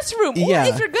the classroom. Yeah. Or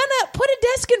if you're gonna, put a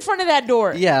desk in front of that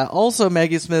door. Yeah. Also,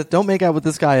 Maggie Smith, don't make out with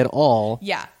this guy at all.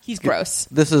 Yeah, he's gross.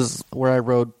 This is where I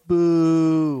wrote,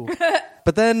 boo.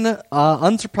 But then,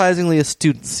 unsurprisingly, a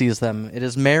student sees them. It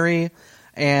is Mary,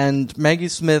 and Maggie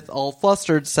Smith, all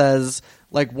flustered, says,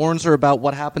 like, warns her about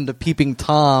what happened to Peeping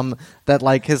Tom, that,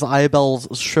 like, his eyeballs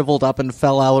shriveled up and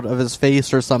fell out of his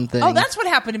face or something. Oh, that's what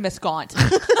happened to Miss Gaunt.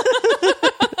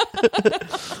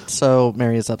 So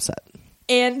Mary is upset.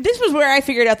 And this was where I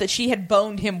figured out that she had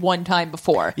boned him one time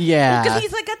before. Yeah. Because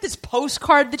he's like got this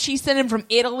postcard that she sent him from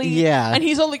Italy. Yeah. And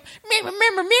he's all like, meh.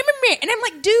 And I'm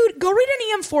like, dude, go read an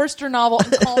E.M. Forster novel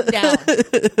and calm down.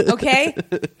 Okay?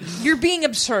 You're being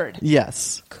absurd.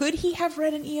 Yes. Could he have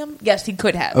read an E.M.? Yes, he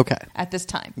could have. Okay. At this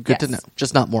time. Good to know.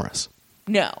 Just not Morris.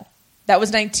 No. That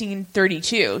was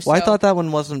 1932. Well, I thought that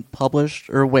one wasn't published.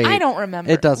 Or wait. I don't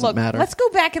remember. It doesn't matter. Let's go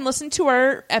back and listen to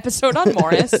our episode on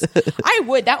Morris. I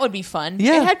would. That would be fun.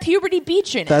 Yeah. It had Puberty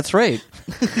Beach in it. That's right.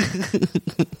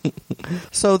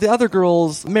 So the other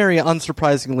girls, Mary,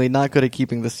 unsurprisingly, not good at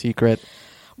keeping the secret.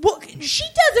 Well, she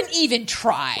doesn't even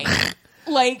try.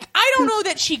 Like, I don't know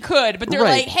that she could, but they're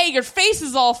Right. like, hey, your face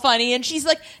is all funny. And she's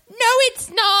like, no,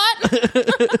 it's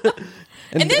not.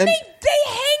 And then they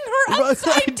hang her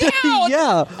upside down.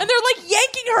 Yeah. And they're like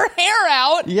yanking her hair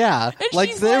out. Yeah. And like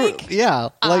she's they're like, yeah.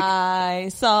 Like I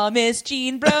saw Miss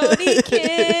Jean Brody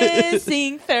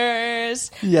kissing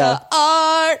first. Yeah. The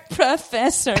art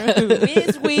professor who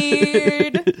is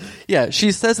weird. yeah,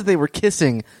 she says that they were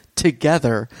kissing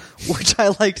together, which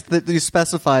I liked that you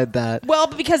specified that. Well,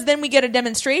 because then we get a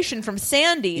demonstration from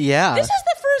Sandy. Yeah. This is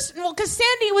the first, well, because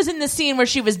Sandy was in the scene where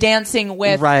she was dancing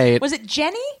with, Right. was it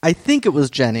Jenny? I think it was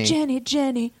Jenny.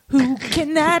 Jenny, who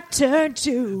can I turn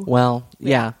to? Well,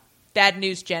 yeah. Bad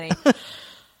news, Jenny.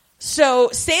 So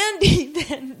Sandy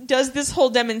then does this whole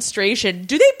demonstration.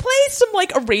 Do they play some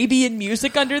like Arabian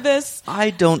music under this? I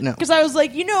don't know. Because I was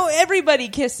like, everybody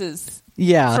kisses.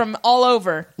 Yeah. From all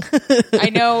over. I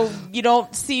know you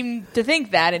don't seem to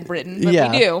think that in Britain, but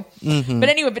Yeah. we do. Mm-hmm. But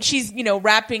anyway, she's,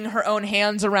 wrapping her own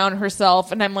hands around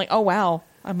herself, and I'm like, oh wow.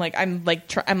 I'm like,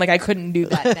 I couldn't do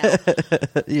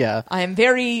that now. Yeah. I am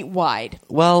very wide.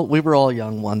 Well, we were all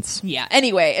young once. Yeah.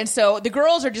 Anyway, and so the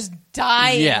girls are just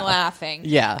dying laughing.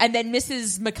 Yeah. And then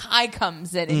Mrs. Mackay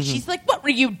comes in, and she's like, what were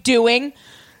you doing?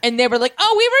 And they were like,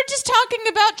 oh, we were just talking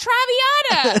about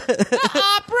Traviata, the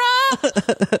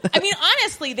opera. I mean,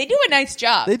 honestly, they do a nice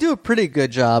job. They do a pretty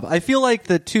good job. I feel like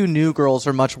the two new girls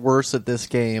are much worse at this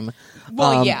game.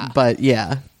 Well, yeah. But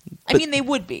yeah. I mean, they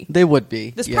would be. They would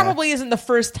be. This yeah. probably isn't the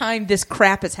first time this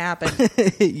crap has happened.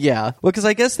 Yeah. Well, because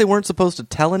I guess they weren't supposed to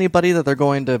tell anybody that they're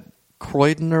going to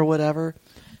Croydon or whatever.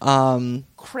 Cramden?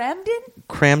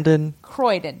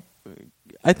 Croydon.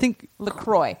 I think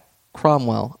LaCroix.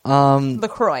 Cromwell.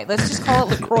 LaCroix. Let's just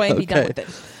call it LaCroix and be done with it.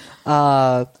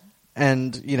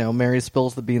 And, Mary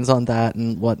spills the beans on that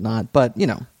and whatnot. But,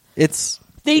 it's...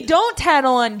 They don't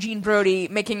tattle on Jean Brody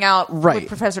making out with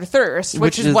Professor Thirst,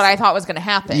 which is what I thought was going to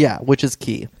happen. Yeah, which is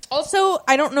key. Also,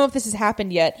 I don't know if this has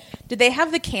happened yet. Did they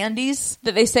have the candies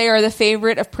that they say are the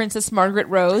favorite of Princess Margaret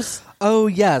Rose? Oh,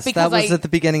 yes. Because that was at the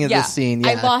beginning of this scene. Yeah.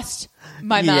 I lost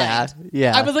my mind.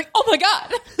 Yeah. I was like, oh my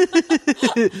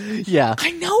God. Yeah.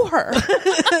 I know her.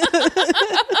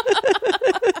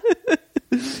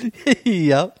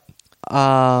 Yep.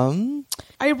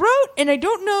 I wrote, and I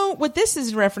don't know what this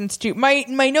is in reference to. My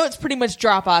notes pretty much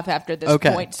drop off after this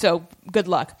point, so good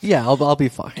luck. Yeah, I'll be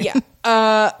fine. Yeah.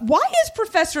 Why is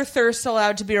Professor Thirst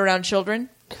allowed to be around children?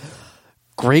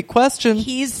 Great question.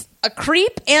 He's a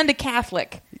creep and a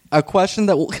Catholic. A question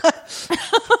that will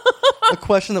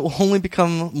only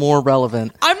become more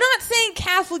relevant. I'm not saying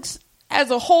Catholics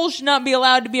as a whole should not be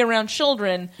allowed to be around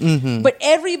children, but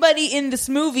everybody in this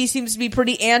movie seems to be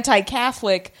pretty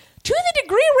anti-Catholic. To the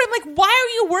degree where I'm like, why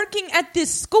are you working at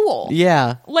this school?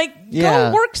 Yeah.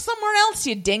 Go work somewhere else,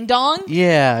 you ding-dong.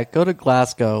 Yeah, go to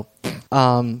Glasgow.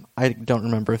 I don't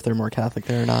remember if they're more Catholic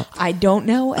there or not. I don't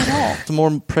know at all. Some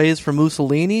more praise for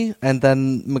Mussolini, and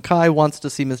then Mackay wants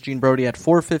to see Miss Jean Brody at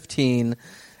 4:15,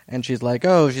 and she's like,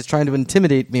 oh, she's trying to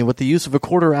intimidate me with the use of a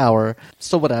quarter hour.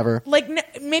 So whatever.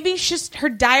 Maybe it's just her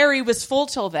diary was full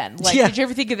till then. Yeah. Did you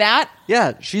ever think of that?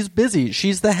 Yeah, she's busy.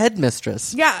 She's the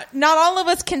headmistress. Yeah, not all of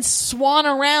us can swan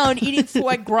around eating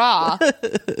foie gras.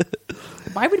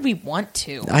 Why would we want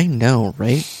to? I know,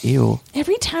 right? Ew.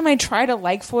 Every time I try to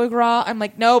like foie gras, I'm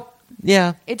like, nope.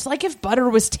 Yeah. It's like if butter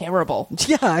was terrible.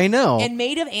 Yeah, I know. And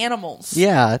made of animals.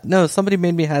 Yeah. No, somebody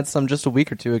made me had some just a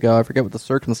week or two ago. I forget what the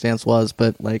circumstance was,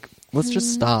 but let's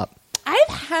just stop. I've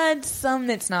had some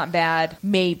that's not bad.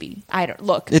 Maybe. I don't.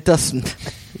 Look. It doesn't.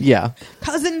 Yeah.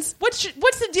 Cousins, what's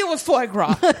the deal with foie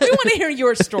gras? We want to hear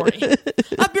your story.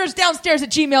 Up yours downstairs at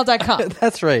gmail.com.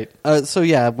 That's right. So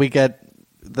yeah, we get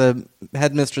the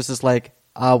headmistress is like,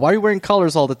 why are you wearing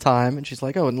colors all the time? And she's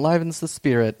like, oh, it enlivens the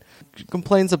spirit. She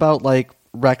complains about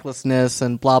recklessness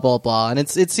and blah, blah, blah. And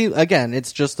it's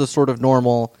just the sort of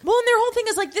normal. Well, and their whole thing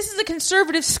is this is a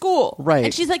conservative school. Right.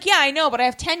 And she's like, yeah, I know, but I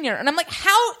have tenure. And I'm like,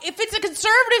 if it's a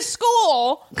conservative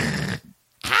school,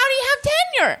 how do you have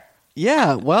tenure?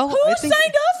 Yeah, well, Who signed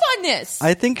off on kindness.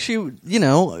 I think she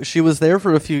was there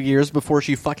for a few years before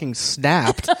she fucking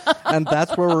snapped, and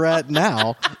that's where we're at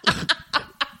now.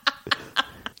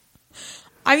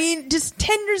 I mean, just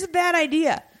Tinder's a bad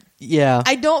idea. Yeah.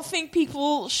 I don't think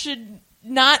people should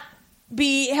not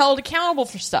be held accountable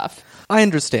for stuff. I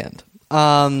understand.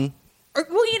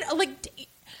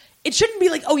 It shouldn't be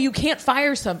like, oh, you can't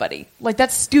fire somebody. Like,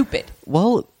 that's stupid.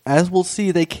 Well, as we'll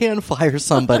see, they can fire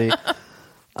somebody.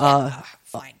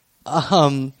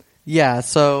 Fine. Yeah,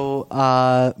 so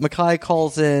Mackay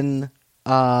calls in,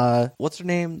 what's her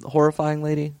name? The horrifying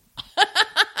lady?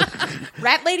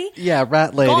 Rat lady? Yeah,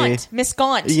 rat lady. Gaunt. Miss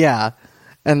Gaunt. Yeah.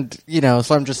 And,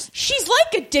 so I'm just... She's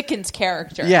like a Dickens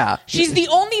character. Yeah. She's the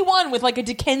only one with like a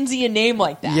Dickensian name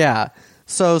like that. Yeah.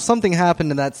 So something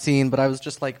happened in that scene, but I was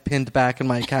just like pinned back in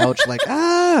my couch like,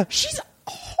 She's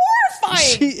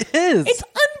horrifying. She is. It's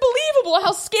unbelievable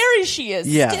how scary she is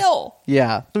still.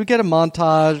 Yeah. So we get a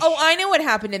montage. Oh, I know what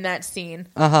happened in that scene.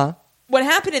 Uh-huh. What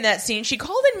happened in that scene, she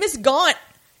called in Miss Gaunt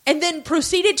and then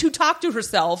proceeded to talk to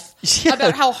herself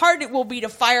about how hard it will be to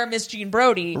fire Miss Jean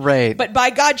Brody. Right. But by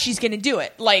God, she's going to do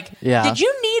it. Like, did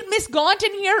you need Miss Gaunt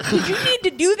in here? Did you need to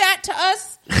do that to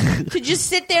us? To just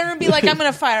sit there and be like, I'm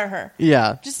going to fire her.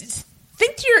 Yeah. Just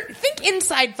think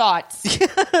inside thoughts.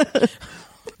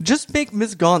 Just make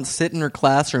Miss Gaunt sit in her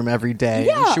classroom every day.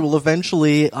 Yeah. And she will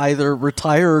eventually either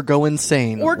retire or go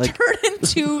insane. Or turn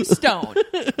into stone.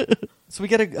 So we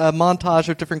get a montage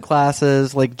of different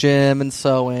classes, like gym and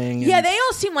sewing. Yeah, they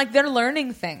all seem like they're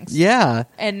learning things. Yeah.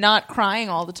 And not crying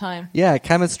all the time. Yeah,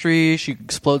 chemistry. She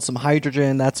explodes some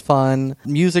hydrogen. That's fun.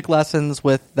 Music lessons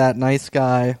with that nice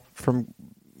guy from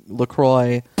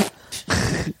LaCroix.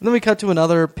 Then we cut to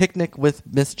another picnic with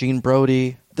Miss Jean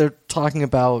Brody. They're talking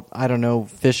about, I don't know,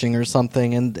 fishing or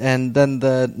something. And then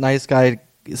the nice guy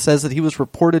says that he was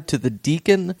reported to the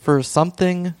deacon for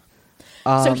something.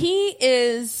 So he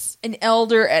is an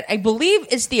elder at, I believe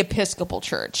it's the Episcopal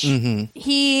Church. Mm-hmm.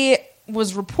 He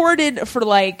was reported for,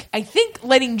 like, I think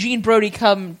letting Jean Brody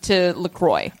come to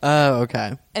LaCroix. Oh,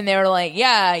 okay. And they were like,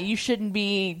 yeah, you shouldn't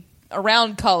be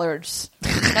around colors.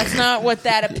 That's not what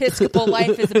that Episcopal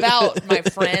life is about, my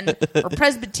friend. Or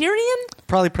Presbyterian?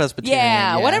 Probably Presbyterian.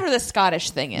 Yeah, whatever the Scottish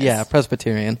thing is. Yeah,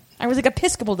 Presbyterian. I was like,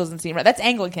 Episcopal doesn't seem right. That's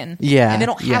Anglican. Yeah. And they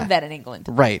don't have that in England.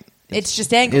 Right. It's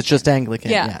just Anglican. It's just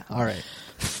Anglican. Yeah. All right.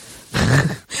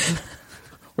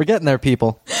 We're getting there,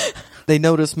 people. They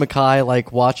notice Mackay,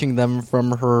 like, watching them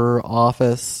from her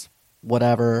office,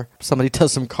 whatever. Somebody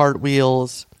does some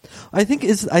cartwheels. I think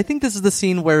this is the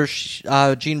scene where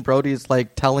Jean Brody is,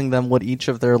 like, telling them what each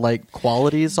of their, like,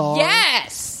 qualities are.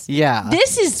 Yes! Yeah.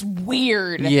 This is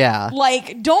weird. Yeah.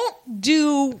 Like, don't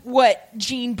do what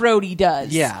Jean Brody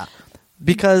does. Yeah.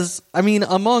 Because, I mean,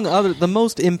 among other, the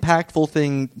most impactful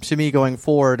thing to me going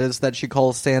forward is that she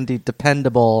calls Sandy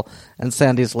dependable, and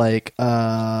Sandy's like,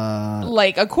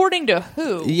 Like, according to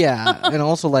who? Yeah, and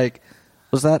also like,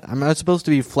 am I supposed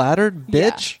to be flattered,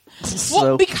 bitch? Yeah.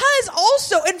 Well, because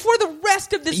also, and for the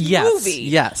rest of this movie.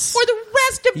 Yes. For the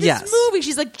rest of this movie,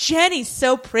 she's like, Jenny's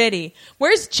so pretty.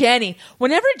 Where's Jenny?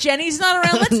 Whenever Jenny's not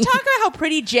around, let's talk about how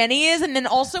pretty Jenny is. And then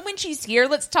also when she's here,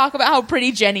 let's talk about how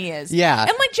pretty Jenny is. Yeah.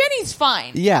 And like, Jenny's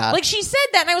fine. Yeah. Like, she said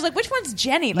that, and I was like, which one's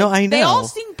Jenny? Like, No, I know. They all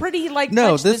seem pretty, like,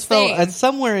 No, much this the felt, same. and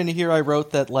somewhere in here I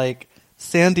wrote that, like,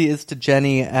 Sandy is to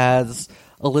Jenny as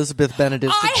Elizabeth Bennet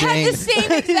is to Jane. I had the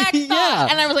same exact Yeah. thought.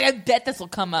 And I was like, I bet this will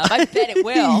come up. I bet it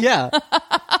will. Yeah.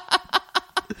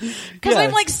 Because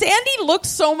I'm like, Sandy looks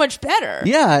so much better.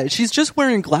 Yeah, she's just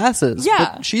wearing glasses.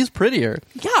 Yeah. But she's prettier.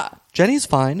 Yeah. Jenny's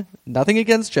fine. Nothing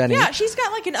against Jenny. Yeah, she's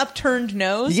got like an upturned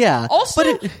nose. Yeah, Also,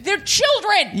 but they're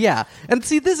children. Yeah, and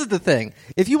see, this is the thing.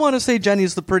 If you want to say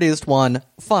Jenny's the prettiest one,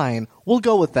 fine. We'll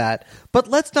go with that. But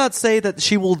let's not say that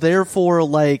she will therefore,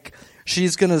 like,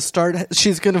 she's gonna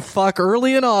fuck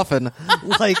early and often,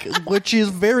 like, which she's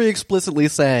very explicitly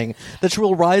saying, that she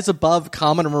will rise above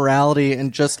common morality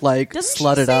and just, like, Doesn't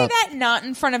slut she it say up. that not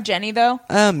in front of Jenny, though?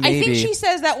 Maybe. I think she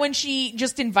says that when she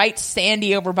just invites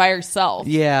Sandy over by herself.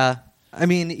 Yeah. I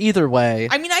mean, either way.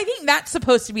 I mean, I think that's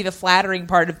supposed to be the flattering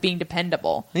part of being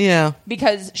dependable. Yeah.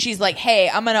 Because she's like, hey,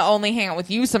 I'm going to only hang out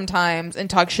with you sometimes and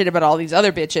talk shit about all these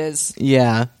other bitches.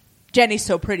 Yeah. Jenny's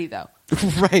so pretty, though.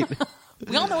 Right.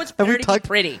 We all know it's better to be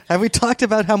pretty. Have we talked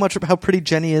about how pretty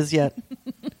Jenny is yet?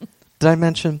 Did I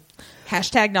mention?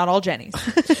 Hashtag not all Jennies.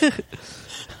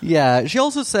 Yeah, she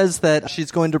also says that she's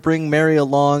going to bring Mary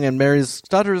along and Mary's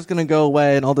stutter is going to go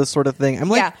away and all this sort of thing. I'm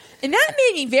like, yeah, and that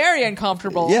made me very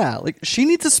uncomfortable. yeah, like she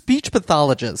needs a speech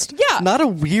pathologist. Yeah. Not a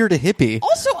weird hippie.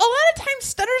 Also, a lot of times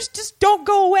stutters just don't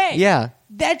go away. Yeah.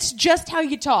 That's just how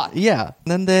you talk. Yeah.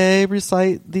 And then they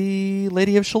recite the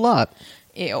Lady of Shalott.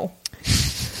 Ew.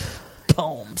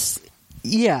 Poems.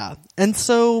 Yeah. And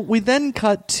so we then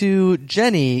cut to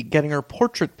Jenny getting her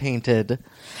portrait painted.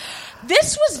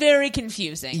 This was very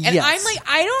confusing. And Yes. I'm like,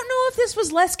 I don't know if this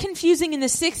was less confusing in the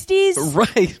 60s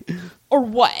Right. or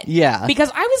what. Yeah. Because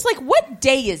I was like, what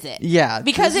day is it? Yeah.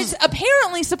 Because it's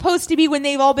apparently supposed to be when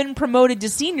they've all been promoted to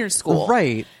senior school.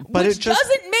 Right. But which it just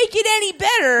doesn't make it any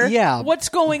better what's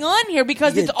going on here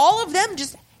because it's all of them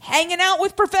just hanging out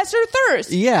with Professor Thirst.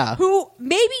 Yeah. Who,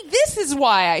 maybe this is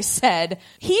why I said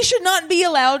he should not be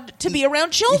allowed to be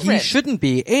around children. He shouldn't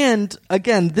be. And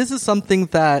again, this is something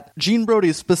that Gene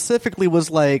Brody specifically was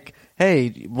like,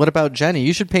 hey, what about Jenny?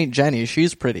 You should paint Jenny.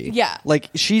 She's pretty. Yeah. Like,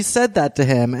 she said that to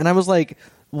him. And I was like,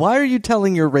 why are you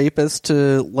telling your rapist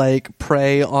to, like,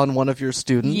 prey on one of your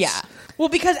students? Yeah. Well,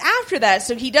 because after that,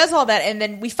 so he does all that, and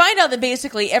then we find out that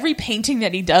basically every painting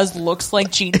that he does looks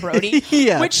like Gene Brody,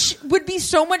 Yeah. which would be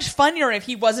so much funnier if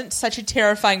he wasn't such a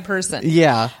terrifying person.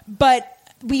 Yeah. But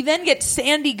we then get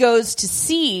Sandy goes to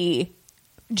see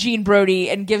Gene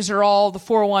Brody and gives her all the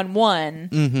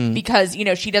 411 because, you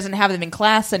know, she doesn't have them in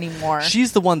class anymore.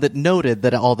 She's the one that noted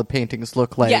that all the paintings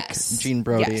look like Yes. Gene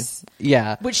Brody. Yes.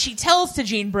 Yeah. Which she tells to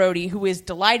Gene Brody, who is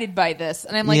delighted by this.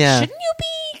 And I'm like, Yeah. shouldn't you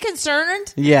be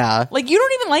concerned? Yeah. Like, you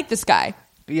don't even like this guy.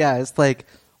 Yeah. It's like,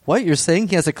 what? You're saying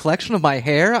he has a collection of my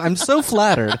hair? I'm so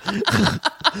flattered.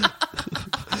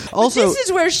 Also, This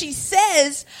is where she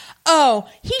says, oh,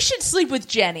 he should sleep with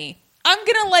Jenny. I'm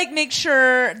gonna like make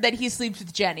sure that he sleeps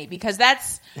with Jenny because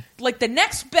that's like the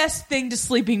next best thing to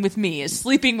sleeping with me is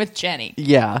sleeping with Jenny.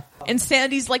 yeah. And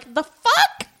Sandy's like, the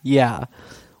fuck? Yeah.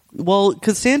 Well,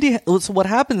 because Sandy, so what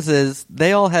happens is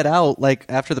they all head out like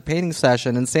after the painting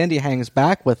session, and Sandy hangs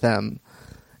back with them,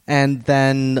 and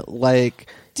then like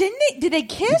Did they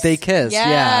kiss? they kiss.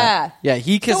 Yeah, yeah.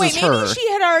 He kisses so wait, maybe her. she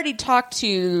had already talked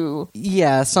to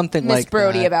Yeah, something Miss like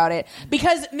Brody that. about it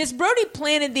because Miss Brody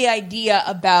planted the idea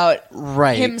about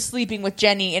Right. him sleeping with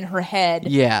Jenny in her head.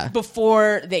 Yeah.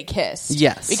 Before they kissed.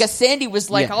 Yes. because Sandy was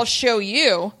like, Yeah. "I'll show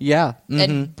you." Yeah.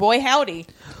 And boy, howdy.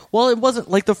 Well, it wasn't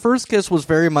like the first kiss was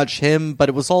very much him, but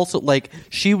it was also like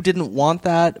she didn't want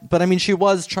that. But I mean, she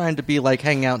was trying to be like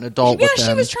hanging out an adult Yeah, with them.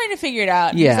 she was trying to figure it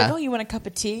out. Yeah. He's like, "Oh, you want a cup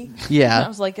of tea?" Yeah. And I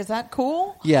was like, "Is that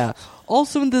cool?" Yeah.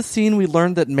 Also in this scene, we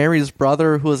learned that Mary's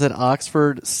brother, who was at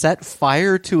Oxford, set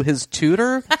fire to his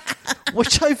tutor,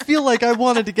 which I feel like I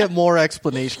wanted to get more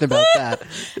explanation about that.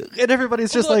 And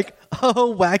everybody's just Look. like,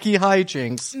 oh, wacky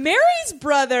hijinks. Mary's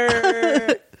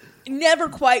brother never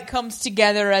quite comes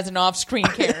together as an off-screen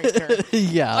character.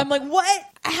 Yeah. I'm like, what?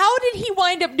 How did he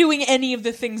wind up doing any of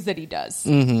the things that he does?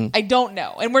 Mm-hmm. I don't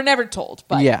know, and we're never told.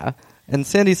 But yeah. And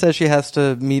Sandy says she has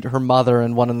to meet her mother,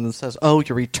 and one of them says, oh,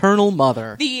 your eternal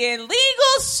mother. the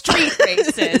illegal street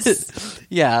races.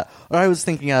 Yeah. Or I was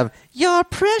thinking of, your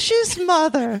precious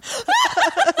mother.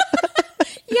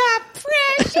 Your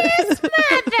precious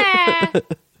mother.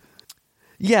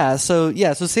 Yeah, so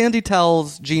Sandy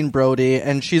tells Gene Brody,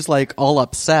 and she's like all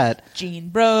upset. Gene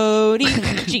Brody,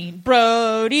 Gene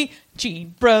Brody,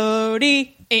 Gene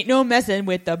Brody. Ain't no messing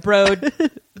with the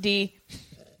Brody.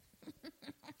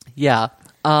 Yeah.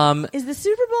 Is the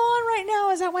Super Bowl on right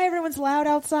now? Is that why everyone's loud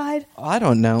outside? I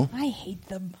don't know. I hate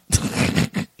them.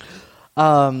 Just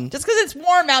because it's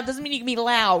warm out doesn't mean you can be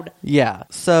loud. Yeah.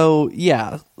 So,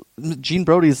 yeah. Gene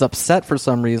Brody's upset for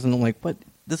some reason. I'm like, what?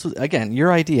 This was, again,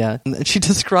 your idea. And she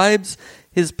describes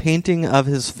his painting of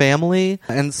his family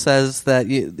and says that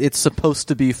it's supposed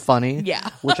to be funny. Yeah.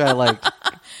 Which I liked.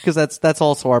 Because that's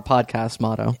also our podcast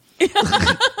motto.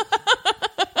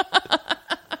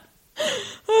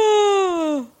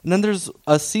 And then there's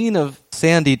a scene of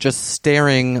Sandy just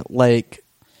staring like...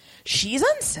 She's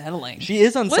unsettling. She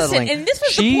is unsettling. Listen, and this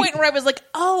was the point where I was like,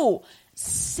 oh,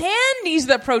 Sandy's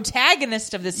the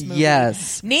protagonist of this movie.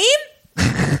 Yes. Name?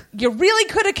 You really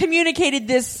could have communicated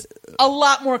this a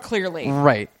lot more clearly.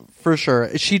 Right, for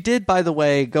sure. She did, by the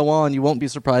way, go on, you won't be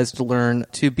surprised to learn,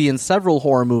 to be in several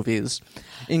horror movies,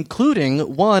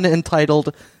 including one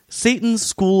entitled Satan's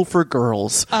School for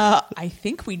Girls. I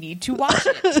think we need to watch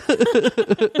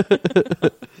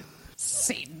it.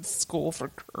 Satan's School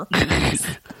for Girls.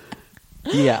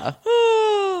 Yeah.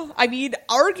 I mean,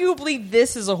 arguably,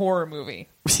 this is a horror movie.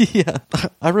 Yeah.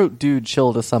 I wrote dude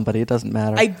chill to somebody. It doesn't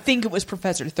matter. I think it was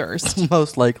Professor Thirst.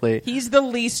 Most likely. He's the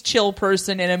least chill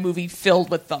person in a movie filled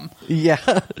with them.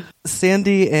 Yeah.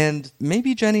 Sandy and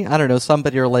maybe Jenny, I don't know,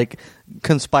 somebody are like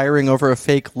conspiring over a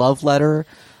fake love letter.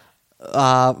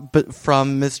 But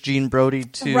from Miss Gene Brody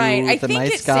to right. I the think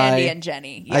nice it's guy. Sandy and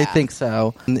Jenny. Yeah. I think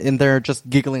so. And they're just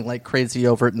giggling like crazy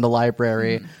over it in the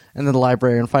library. Mm. And then the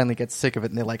librarian finally gets sick of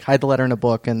it and they like hide the letter in a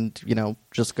book and, you know,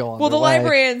 just go on. Well, their the way.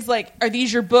 librarian's like, are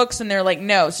these your books? And they're like,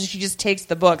 no. So she just takes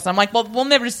the books. I'm like, well, we'll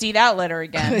never see that letter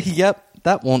again. Yep.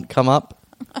 that won't come up.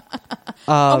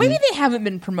 Maybe they haven't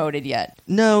been promoted yet.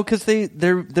 No, because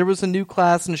there was a new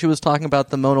class and she was talking about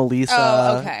the Mona Lisa.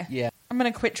 Oh, okay. Yeah. I'm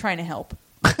going to quit trying to help.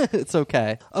 It's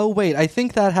okay. Oh, wait, I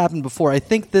think that happened before. I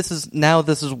think this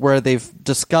is where they've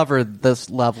discovered this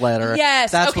love letter.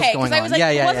 Yes, That's okay. what's going I on. was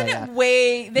like, wasn't it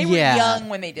way... They were young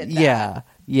when they did that.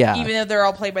 Yeah. Even though they're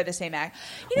all played by the same actor.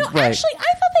 Right. Actually,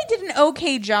 I thought they did an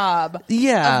okay job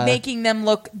of making them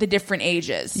look the different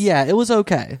ages. Yeah, it was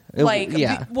okay.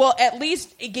 Well, at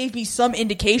least it gave me some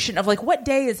indication of, like, what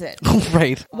day is it?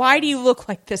 Right. Why do you look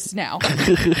like this now?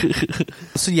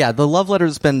 So, yeah, the love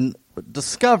letter's been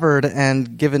discovered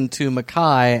and given to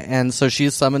Mackay, and so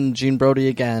she's summoned Jean Brody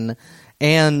again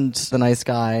and the nice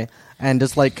guy and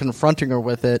is, like, confronting her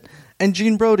with it. And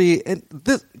Jean Brody,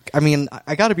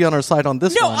 I got to be on her side on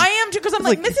this one. No, I am too, because I'm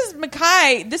like, Mrs.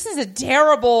 Mackay, this is a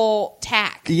terrible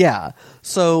tack. Yeah.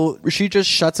 So she just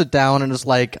shuts it down and is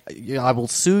like, I will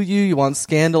sue you. You want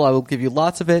scandal? I will give you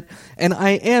lots of it. And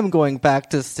I am going back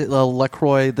to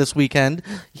LaCroix this weekend.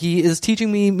 He is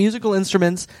teaching me musical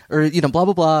instruments, or, blah,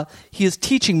 blah, blah. He is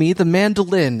teaching me the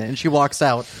mandolin. And she walks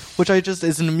out, which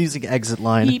is an amusing exit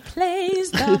line. He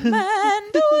plays the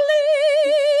mandolin.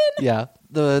 Yeah.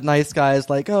 The nice guy is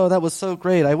like, oh, that was so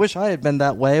great. I wish I had been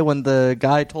that way when the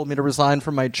guy told me to resign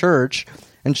from my church.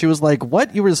 And she was like,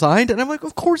 what? You resigned? And I'm like,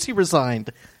 of course he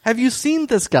resigned. Have you seen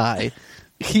this guy?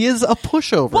 He is a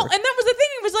pushover. Well, and that was the thing.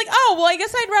 It was like, oh, well, I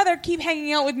guess I'd rather keep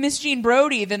hanging out with Miss Jean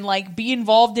Brody than, like, be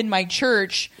involved in my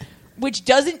church, which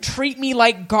doesn't treat me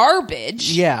like garbage.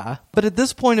 Yeah. But at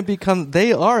this point,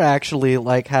 they are actually,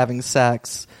 like, having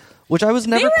sex. Which I was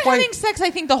never They were having sex,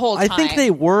 I think, the whole time. I think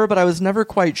they were, but I was never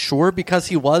quite sure because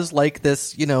he was like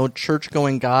this,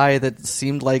 church-going guy that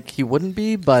seemed like he wouldn't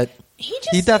be, but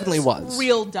he definitely was.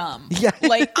 Real dumb. Yeah.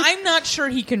 Like, I'm not sure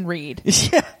he can read.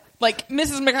 Yeah. Like,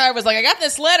 Mrs. Mackay was like, I got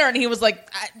this letter, and he was like,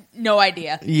 no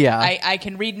idea. Yeah. I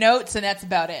can read notes, and that's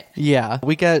about it. Yeah.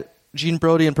 We get Jean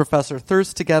Brody and Professor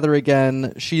Thirst together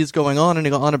again. She's going on and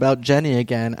on about Jenny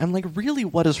again. I'm like, really,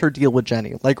 what is her deal with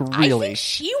Jenny? Like, really? I think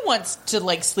she wants to,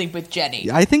 like, sleep with Jenny.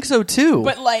 I think so, too.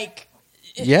 But, like,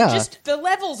 yeah. Just the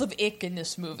levels of ick in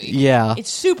this movie. Yeah. It's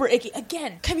super icky.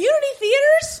 Again, community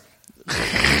theaters?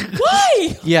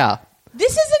 Why? Yeah.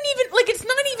 This isn't even, like, it's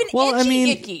not even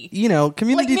icky.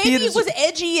 Community maybe theaters... it was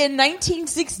edgy in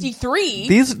 1963.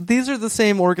 These are the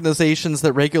same organizations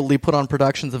that regularly put on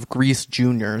productions of Grease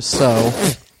Jr., so...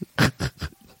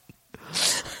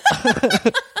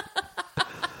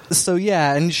 So,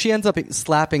 yeah, and she ends up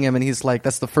slapping him, and he's like,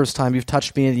 that's the first time you've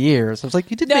touched me in years. I was like,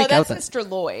 you did make out that... No, that's Mr.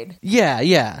 Lloyd.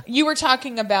 Yeah. You were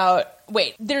talking about...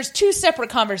 Wait, there's two separate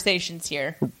conversations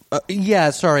here. Yeah,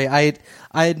 sorry. I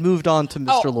had moved on to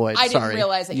Mr. Lloyd. I Sorry. didn't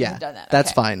realize that you had done that.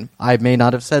 That's fine. I may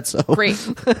not have said so. Great.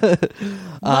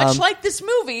 Much like this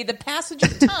movie, the passage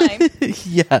of time.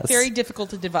 Yes. Very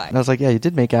difficult to divide. And I was like, yeah, you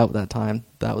did make out that time.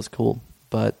 That was cool.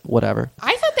 But whatever.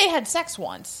 I thought they had sex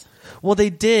once. Well, they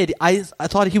did. I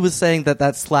thought he was saying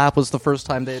that slap was the first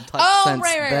time they had touched since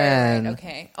then. Right.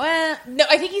 Okay. Well, no,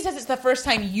 I think he says it's the first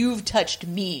time you've touched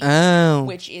me. Oh.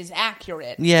 Which is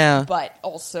accurate. Yeah. But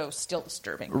also still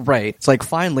disturbing. Right. It's like,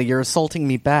 finally, you're assaulting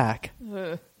me back.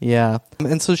 Ugh. Yeah.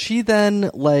 And so she then,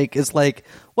 is like,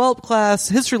 well, class,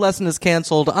 history lesson is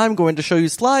canceled. I'm going to show you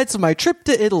slides of my trip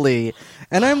to Italy.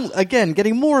 And I'm, again,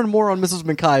 getting more and more on Mrs.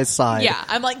 Mackay's side. Yeah,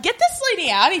 I'm like, get this lady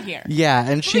out of here. Yeah,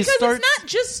 and she Because it's not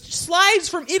just slides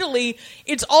from Italy,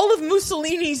 it's all of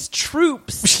Mussolini's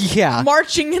troops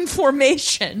marching in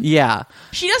formation. Yeah.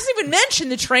 She doesn't even mention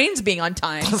the trains being on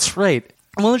time. That's right.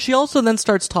 Well, she also then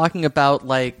starts talking about,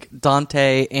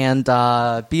 Dante and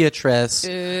Beatrice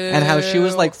and how she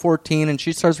was, 14 and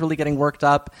she starts really getting worked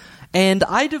up. And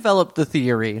I developed the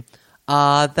theory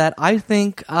that I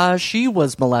think she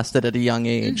was molested at a young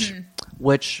age,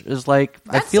 which is I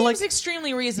feel seems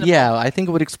extremely reasonable. Yeah, I think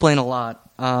it would explain a lot.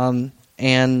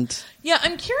 And yeah,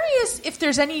 I'm curious if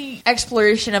there's any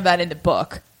exploration of that in the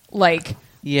book.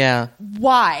 Yeah.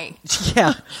 Why?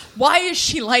 Yeah. Why is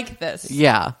she like this?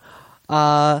 Yeah.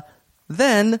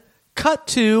 Then cut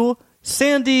to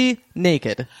Sandy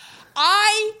naked.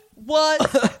 I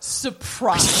was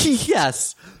surprised.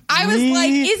 Yes. I was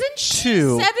like, isn't she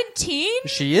 17?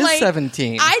 She is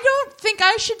 17. I don't think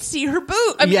I should see her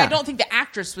boob. I mean, I don't think the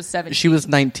actress was 17. She was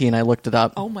 19. I looked it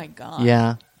up. Oh, my God.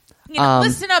 Yeah.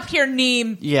 Listen up here,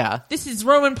 Neem. Yeah. This is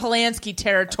Roman Polanski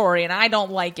territory, and I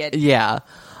don't like it. Yeah.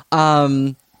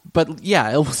 But,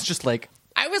 yeah, it was just I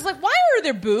was like, why are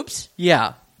there boobs?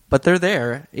 Yeah. But they're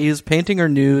there. He's painting her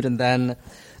nude, and then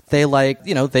they,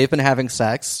 they've been having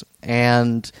sex,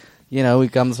 and... he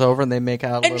comes over and they make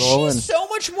out a little. And she's so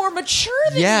much much more mature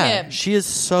than him. She is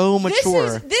so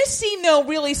mature. This scene, though,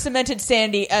 really cemented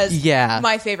Sandy as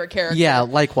my favorite character. Yeah,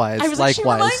 likewise. I was like, she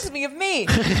reminds me of me.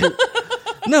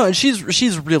 No, and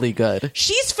she's really good.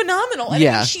 She's phenomenal. I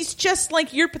mean, she's just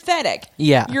like, you're pathetic.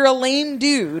 Yeah. You're a lame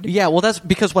dude. Yeah, well, that's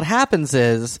because what happens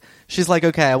is she's like,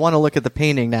 okay, I want to look at the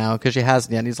painting now because she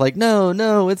hasn't yet. And he's like,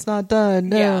 no, it's not done.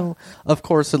 No. Yeah. Of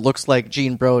course, it looks like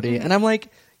Gene Brody. And I'm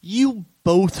like, you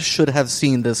both should have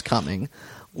seen this coming.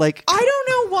 Like, I don't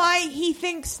know why he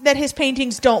thinks that his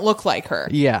paintings don't look like her.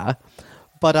 Yeah.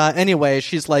 But anyway,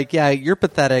 she's like, yeah, you're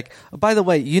pathetic. By the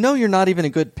way, you're not even a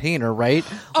good painter, right?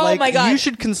 Oh, my God. You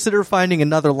should consider finding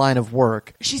another line of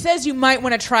work. She says you might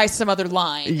want to try some other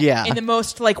line. Yeah. In the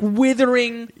most, like,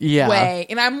 withering way.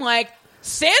 And I'm like,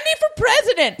 Sandy for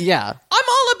president. Yeah. I'm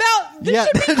all about, this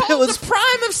should be called the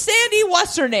prime of Sandy,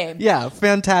 what's her name? Yeah,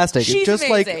 fantastic. She's just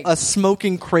amazing. Like a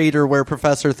smoking crater where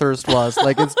Professor Thirst was.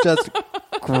 Like, it's just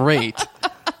great.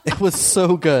 It was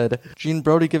so good. Gene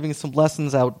Brody giving some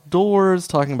lessons outdoors,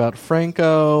 talking about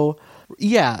Franco.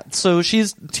 Yeah, so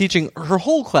she's teaching her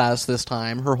whole class this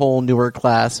time, her whole newer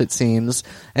class, it seems.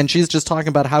 And she's just talking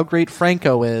about how great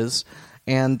Franco is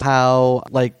and how,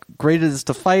 like, great it is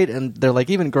to fight. And they're,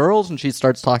 like, even girls. And she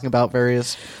starts talking about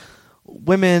various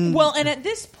women. Well, and at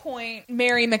this point,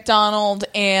 Mary McDonald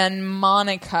and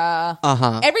Monica,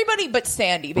 everybody but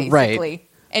Sandy, basically. Right.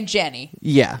 And Jenny.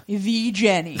 Yeah. The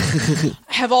Jenny.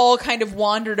 have all kind of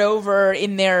wandered over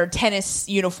in their tennis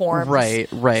uniforms. Right.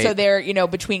 So they're,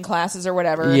 between classes or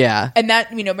whatever. Yeah. And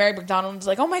that, Mary McDonald's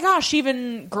like, oh my gosh,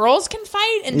 even girls can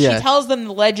fight? And she tells them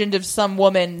the legend of some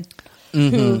woman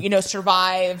who,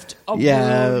 survived a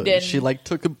wound. And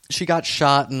she got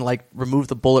shot and, removed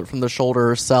the bullet from the shoulder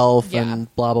herself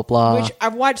and blah, blah, blah. Which,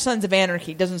 I've watched Sons of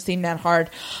Anarchy. Doesn't seem that hard.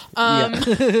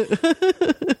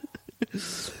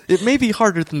 It may be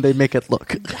harder than they make it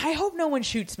look. I hope no one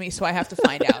shoots me, so I have to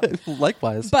find out.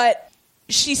 Likewise. But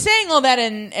she's saying all that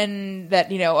and that,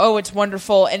 it's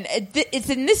wonderful. And it's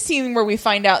in this scene where we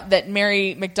find out that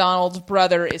Mary McDonald's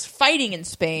brother is fighting in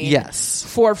Spain. Yes.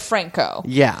 For Franco.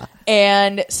 Yeah.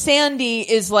 And Sandy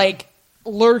is,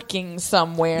 lurking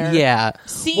somewhere. Yeah.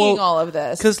 Seeing all of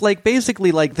this. Because,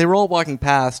 basically, they were all walking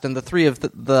past, and the three of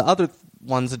the other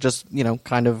ones had just,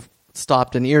 kind of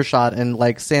stopped in earshot, and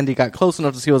Sandy got close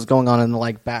enough to see what was going on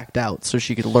and backed out so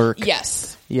she could lurk.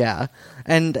 Yes. Yeah.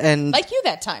 And like you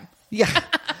that time. Yeah.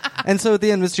 And so at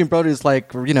the end, Miss Jean Brody's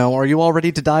like, are you all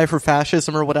ready to die for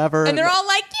fascism or whatever? And they're all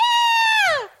like,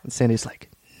 yeah! And Sandy's like,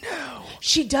 no.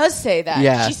 She does say that.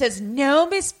 Yeah. She says, no,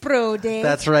 Miss Brody.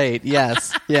 That's right.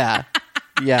 Yes. Yeah.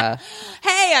 Yeah.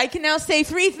 Hey, I can now say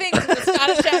 3 things in the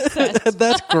Scottish accent.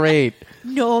 That's great.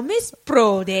 No, Miss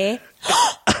Brody.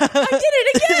 I did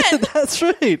it again. That's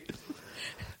right.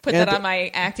 Put that on my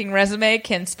acting resume.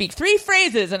 Can speak 3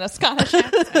 phrases in a Scottish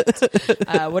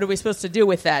accent. What are we supposed to do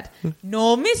with that?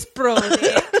 No, Miss Brody.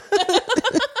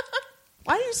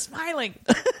 Why are you smiling?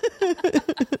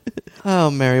 Oh,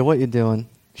 Mary, what you doing?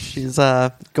 She's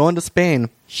going to Spain.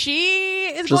 She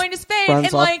is Just going to Spain,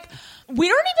 and we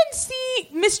don't even see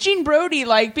Miss Jean Brody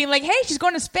being like, hey, she's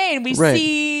going to Spain. We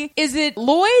see, is it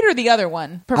Lloyd or the other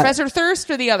one? Professor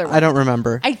Thirst or the other one? I don't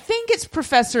remember. I think it's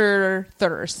Professor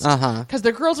Thirst. Uh-huh. Because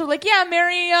the girls are like, yeah,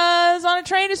 Mary is on a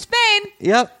train to Spain.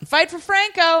 Yep. Fight for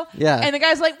Franco. Yeah. And the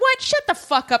guy's like, what? Shut the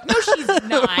fuck up. No, she's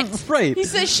not. Right. He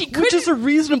says she couldn't. Which is a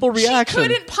reasonable reaction. She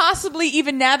couldn't possibly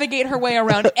even navigate her way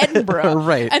around Edinburgh.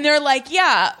 Right. And they're like,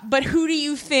 yeah, but who do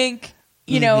you think,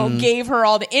 gave her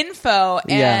all the info?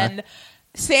 And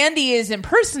Sandy is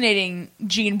impersonating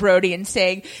Jean Brody and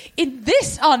saying, in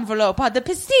this envelope are the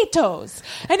pesitos,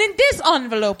 and in this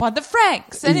envelope are the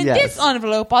francs, and in this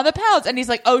envelope are the pounds. And he's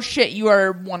like, oh shit, you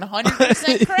are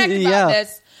 100% correct about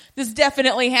this. This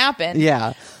definitely happened.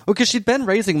 Yeah. Well, because she'd been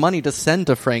raising money to send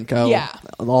to Franco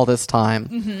all this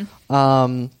time.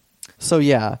 Mm-hmm. So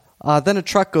yeah. Then a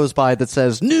truck goes by that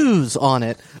says news on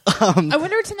it. I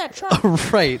wonder what's in that truck.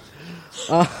 Right.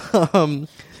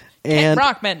 Ken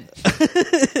Brockman.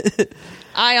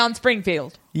 Eye on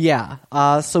Springfield. Yeah.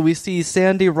 So we see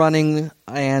Sandy running,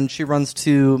 and she runs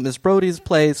to Miss Brody's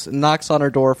place, knocks on her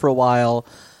door for a while.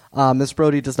 Miss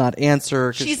Brody does not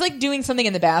answer. She's doing something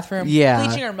in the bathroom. Yeah.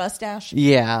 Bleaching her mustache.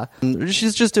 Yeah.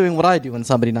 She's just doing what I do when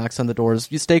somebody knocks on the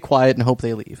doors. You stay quiet and hope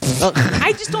they leave.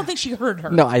 I just don't think she heard her.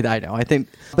 No, I know. I think...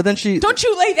 But then she... Don't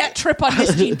you lay that trip on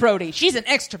Miss Jean Brody. She's an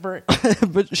extrovert.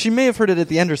 But she may have heard it at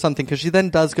the end or something, because she then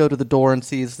does go to the door and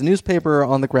sees the newspaper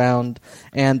on the ground,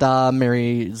 and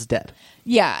Mary's dead.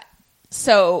 Yeah.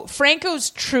 So Franco's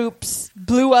troops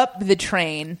blew up the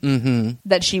train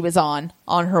that she was on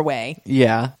her way.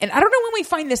 Yeah. And I don't know when we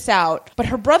find this out, but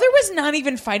her brother was not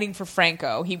even fighting for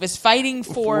Franco. He was fighting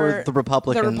for the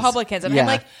Republicans. And I'm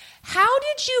like, how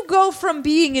did you go from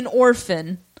being an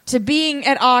orphan to being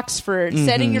at Oxford,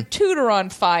 setting your tutor on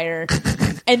fire,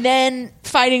 and then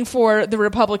fighting for the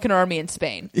Republican Army in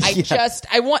Spain?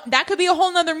 I want that could be a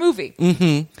whole nother movie.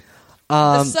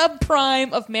 The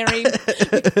subprime of Mary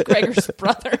McGregor's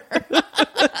brother.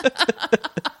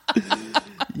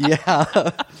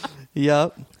 Yeah.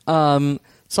 Yep.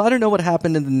 So I don't know what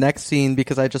happened in the next scene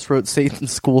because I just wrote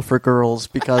Satan's School for Girls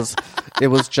because it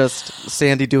was just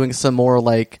Sandy doing some more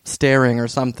like staring or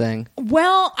something.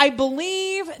 Well, I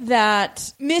believe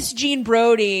that Miss Jean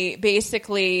Brodie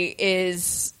basically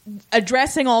is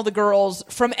addressing all the girls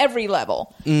from every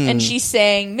level. And she's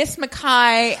saying, Miss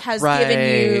Mackay has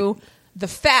given you the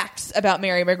facts about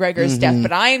Mary McGregor's death,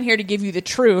 but I am here to give you the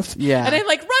truth. Yeah. And I'm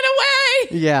like, run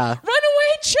away! Yeah. Run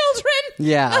away, children!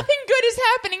 Yeah. Nothing good is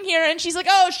happening here. And she's like,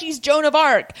 oh, she's Joan of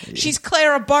Arc. She's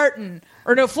Clara Barton.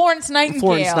 Or no, Florence Nightingale.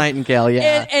 Florence Nightingale,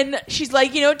 yeah. And she's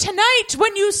like, tonight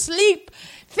when you sleep,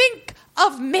 think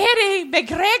of Mary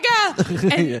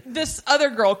McGregor. And this other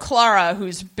girl, Clara,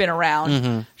 who's been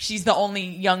around, she's the only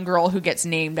young girl who gets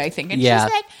named, I think. And she's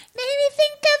like, maybe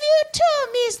think of you too,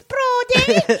 Miss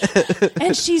Brodie.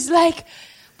 And she's like,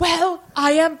 well,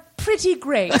 I am pretty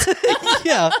great.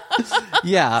 Yeah.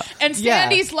 Yeah. And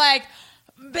Sandy's like,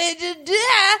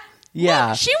 yeah.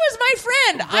 look, she was my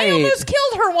friend. Right. I almost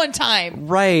killed her one time.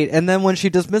 Right. And then when she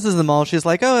dismisses them all, she's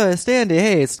like, oh, Sandy,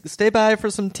 hey, stay by for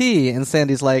some tea. And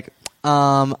Sandy's like,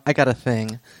 I got a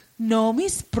thing. No,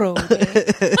 Miss Brodie.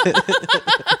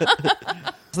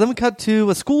 So then we cut to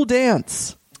a school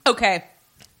dance. Okay.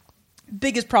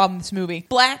 Biggest problem in this movie.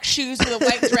 Black shoes with a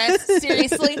white dress.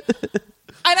 Seriously?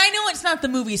 And I know it's not the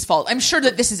movie's fault. I'm sure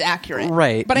that this is accurate.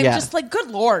 Right. But I'm just like, good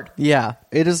Lord. Yeah.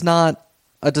 It is not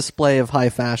a display of high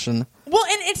fashion. Well,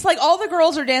 and it's like all the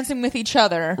girls are dancing with each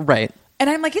other. Right. And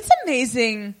I'm like, it's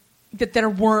amazing that there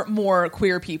weren't more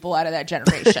queer people out of that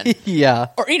generation. Yeah.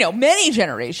 Or, many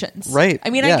generations. Right. I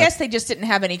mean, I guess they just didn't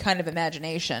have any kind of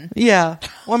imagination. Yeah.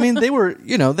 Well, I mean, they were,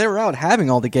 they were out having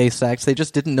all the gay sex. They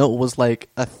just didn't know it was like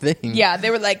a thing. Yeah.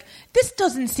 They were like, this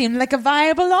doesn't seem like a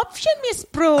viable option, Miss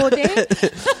Brodie.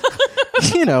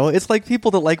 It's like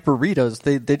people that like burritos.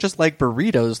 They just like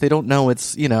burritos. They don't know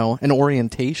it's, an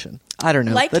orientation. I don't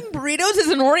know. Liking burritos is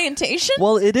an orientation?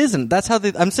 Well, it isn't. That's how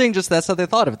I'm saying just that's how they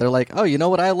thought of it. They're like, oh, you know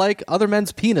what I like? Other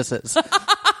men's penises.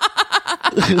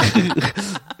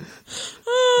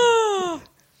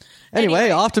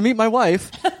 Anyway, off to meet my wife.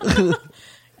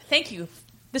 Thank you.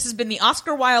 This has been the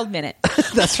Oscar Wilde Minute.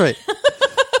 That's right.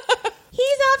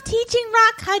 He's off teaching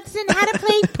Rock Hudson how to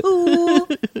play pool.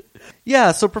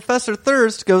 Yeah, so Professor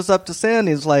Thirst goes up to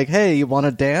Sandy and is like, hey, you want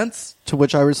to dance? To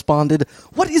which I responded,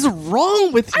 what is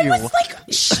wrong with you? I was like,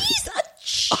 she's a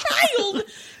child.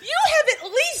 You have at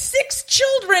least 6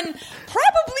 children,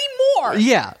 probably more.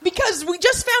 Yeah. Because we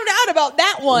just found out about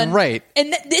that one. Right.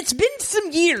 And it's been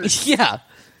some years. Yeah.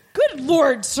 Good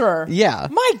Lord, sir. Yeah.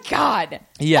 My God.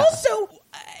 Yeah. Also,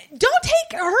 don't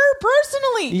take her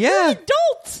personally. Yeah. You're an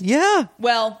adult. Yeah.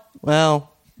 Well,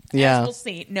 yeah. as we'll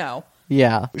see. No.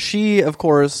 Yeah. She, of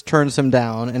course, turns him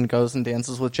down and goes and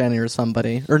dances with Jenny or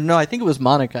somebody. Or no, I think it was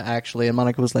Monica, actually. And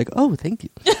Monica was like, oh, thank you.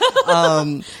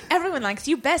 Everyone likes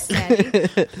you best, Sandy.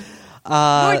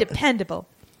 More dependable.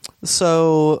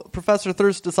 So Professor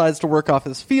Thirst decides to work off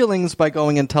his feelings by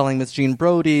going and telling Miss Jean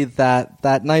Brodie that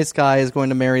that nice guy is going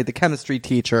to marry the chemistry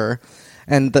teacher.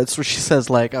 And that's what she says,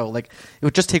 like, oh, like, it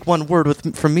would just take one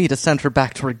word from me to send her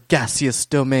back to her gaseous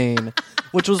domain,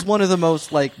 which was one of the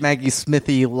most, like, Maggie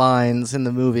Smithy lines in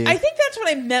the movie. I think that's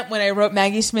what I meant when I wrote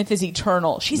Maggie Smith is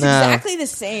eternal. She's exactly the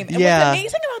same. And what's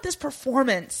amazing about this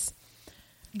performance,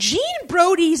 Jean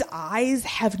Brodie's eyes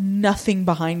have nothing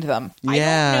behind them.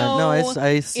 Yeah, I don't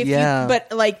know but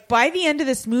like by the end of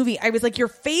this movie, I was like, your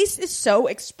face is so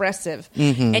expressive,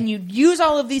 and you use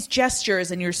all of these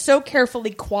gestures, and you're so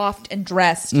carefully coiffed and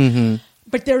dressed,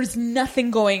 but there's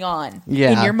nothing going on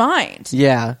in your mind.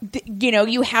 Yeah,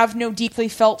 you have no deeply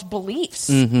felt beliefs,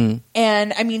 and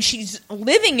I mean, she's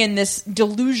living in this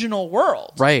delusional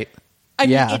world, right? I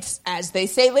mean, it's, as they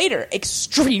say later,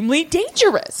 extremely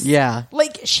dangerous. Yeah.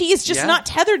 Like, she is just not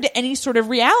tethered to any sort of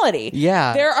reality.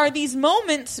 Yeah. There are these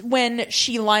moments when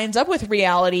she lines up with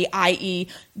reality, i.e.,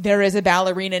 there is a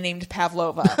ballerina named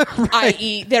Pavlova, right.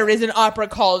 i.e., there is an opera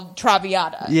called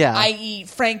Traviata, i.e.,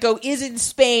 Franco is in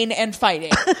Spain and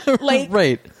fighting. Like,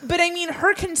 right. But I mean,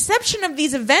 her conception of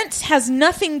these events has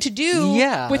nothing to do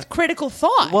with critical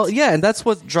thought. Well, yeah, and that's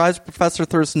what drives Professor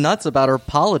Thirst nuts about her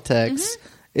politics.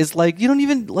 is like, you don't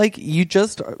even, like, you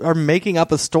just are making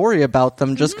up a story about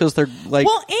them just because they're like...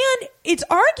 Well, and it's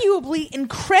arguably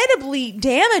incredibly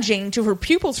damaging to her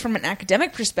pupils from an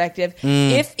academic perspective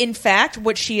if, in fact,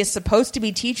 what she is supposed to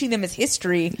be teaching them is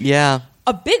history. Yeah.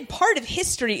 A big part of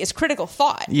history is critical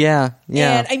thought. Yeah,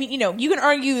 yeah. And, I mean, you know, you can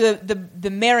argue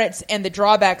the merits and the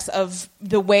drawbacks of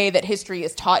the way that history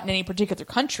is taught in any particular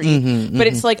country. But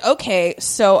it's like, okay,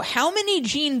 so how many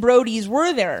Gene Brodys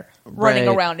were there running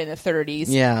around in the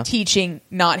 30s teaching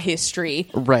not history?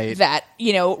 Right. That,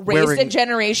 you know, raised a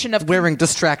generation of... Wearing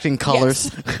distracting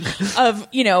colors. Yes, of,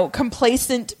 you know,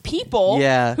 complacent people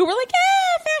who were like,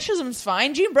 fascism's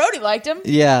fine. Gene Brody liked him.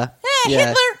 Yeah.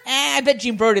 Hitler? I bet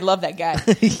Gene Brody loved that guy.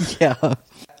 Yeah.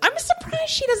 I'm surprised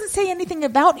she doesn't say anything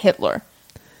about Hitler.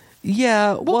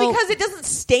 Yeah. Well, because it doesn't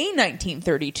stay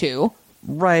 1932.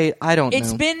 Right. I don't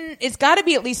know. It's got to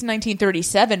be at least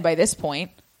 1937 by this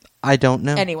point. I don't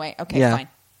know. Anyway, okay, fine.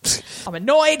 I'm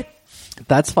annoyed.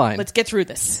 That's fine. Let's get through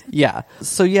this. Yeah.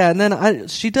 So, yeah, and then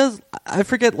I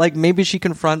forget, like, maybe she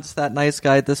confronts that nice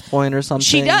guy at this point or something.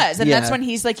 She does, and that's when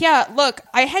he's like, yeah, look,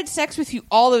 I had sex with you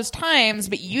all those times,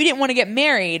 but you didn't want to get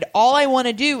married. All I want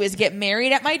to do is get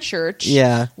married at my church,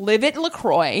 live at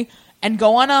LaCroix, and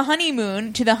go on a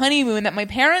honeymoon to the honeymoon that my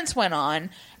parents went on.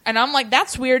 And I'm like,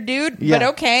 that's weird, dude. Yeah. But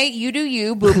okay, you do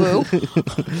you, boo-boo.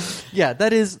 Yeah,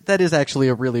 that is actually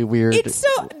a really weird... They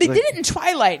did it in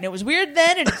Twilight, and it was weird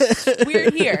then, and it's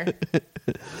weird here.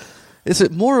 Is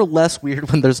it more or less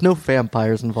weird when there's no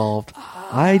vampires involved?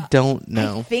 I don't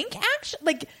know. I think, actually,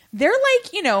 like, they're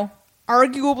like, you know...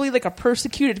 arguably like a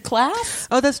persecuted class.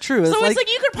 Oh, that's true. So it's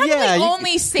like you could probably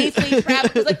only safely travel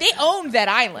because like they owned that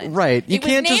island, right? You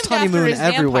can't just honeymoon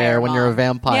everywhere when you're a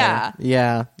vampire.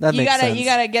 Yeah, that makes sense. You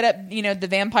gotta get up, you know, the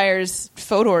vampire's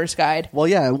Fodor's guide. Well,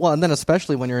 yeah, and then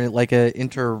especially when you're in like a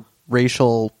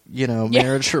interracial, you know,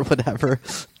 marriage or whatever.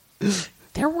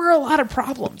 There were a lot of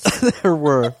problems. There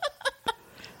were.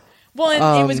 Well,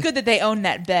 and it was good that they owned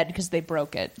that bed because they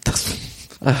broke it.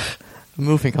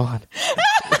 Moving on.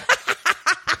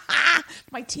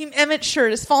 My Team Emmett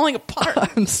shirt is falling apart.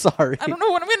 I'm sorry. I don't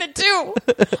know what I'm going to do.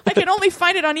 I can only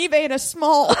find it on eBay in a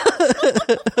small.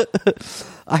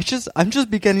 I'm just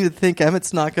beginning to think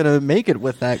Emmett's not going to make it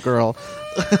with that girl.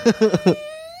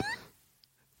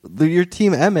 Your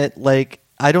Team Emmett, like,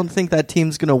 I don't think that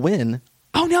team's going to win.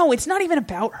 Oh, no, it's not even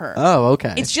about her. Oh,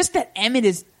 okay. It's just that Emmett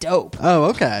is dope. Oh,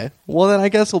 okay. Well, then I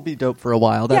guess he'll be dope for a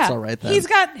while. That's all right, then. He's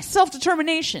got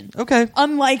self-determination. Okay.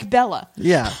 Unlike Bella.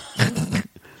 Yeah.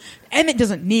 Emmett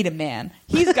doesn't need a man.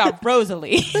 He's got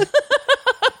Rosalie.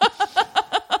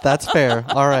 That's fair.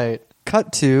 All right.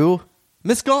 Cut to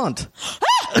Miss Gaunt.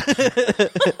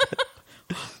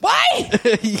 Why?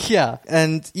 Yeah.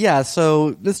 And yeah,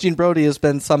 so Miss Jean Brodie has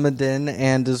been summoned in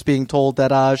and is being told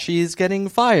that she's getting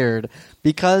fired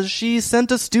because she sent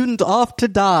a student off to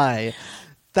die.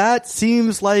 That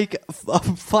seems like a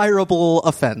fireable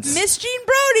offense. Miss Jean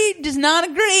Brodie does not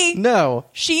agree. No.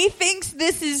 She thinks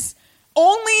this is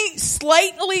only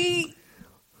slightly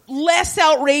less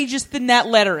outrageous than that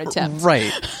letter attempt.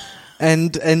 Right.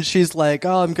 And she's like,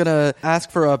 oh, I'm going to ask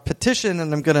for a petition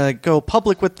and I'm going to go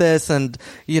public with this. And,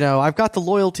 you know, I've got the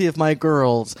loyalty of my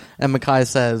girls. And Mackay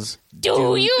says,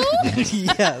 Do you?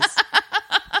 Yes.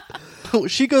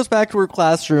 She goes back to her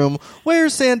classroom where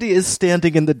Sandy is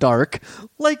standing in the dark,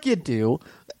 like you do.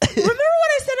 Remember what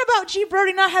I said about G.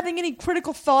 Brody not having any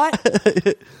critical thought?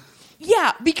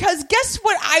 Yeah, because guess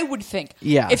what I would think?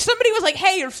 Yeah. If somebody was like,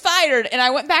 hey, you're fired, and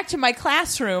I went back to my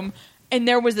classroom, and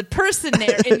there was a person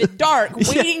there in the dark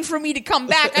waiting for me to come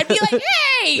back, I'd be like,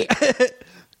 hey,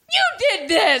 you did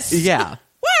this. Yeah.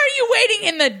 Why are you waiting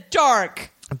in the dark?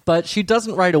 But she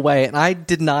doesn't right away, and I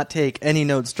did not take any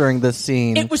notes during this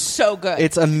scene. It was so good.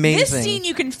 It's amazing. This scene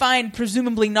you can find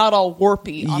presumably not all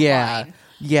warpy online.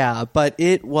 Yeah, but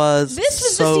it was This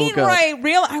was so the scene good.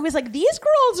 where I was like, these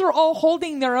girls are all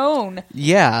holding their own.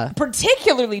 Yeah.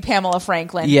 Particularly Pamela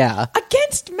Franklin. Yeah.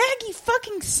 Against Maggie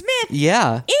fucking Smith.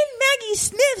 Yeah. In Maggie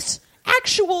Smith's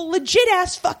actual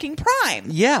legit-ass fucking prime.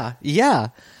 Yeah, yeah.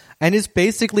 And it's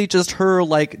basically just her,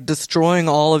 like, destroying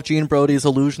all of Jean Brodie's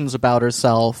illusions about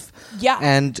herself. Yeah.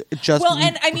 And just... Well,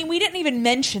 and, I mean, we didn't even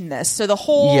mention this. So the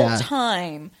whole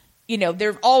time... You know,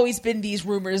 there have always been these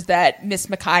rumors that Miss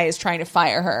Mackay is trying to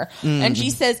fire her. Mm-hmm. And she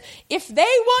says, if they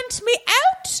want me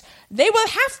out, they will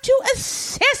have to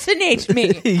assassinate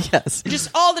me. Yes. Just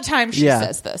all the time she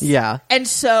says this. Yeah. And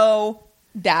so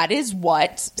that is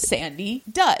what Sandy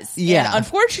does. Yeah. And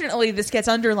unfortunately, this gets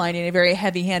underlined in a very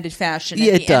heavy-handed fashion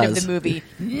at the end of the movie.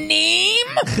 Name?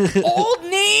 Old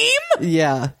name?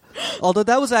 Yeah. Although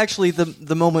that was actually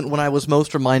the moment when I was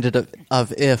most reminded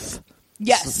of If.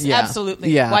 Yes, Yeah.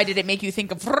 absolutely. Yeah. Why did it make you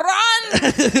think of run? Run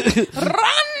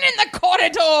in the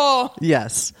corridor.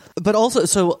 Yes. But also,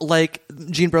 so, like,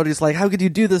 Jean Brody's like, how could you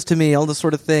do this to me? All this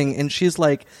sort of thing. And she's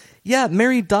like, yeah,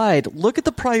 Mary died. Look at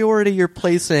the priority you're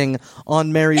placing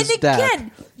on Mary's And death.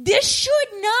 again, this should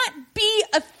not be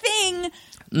a thing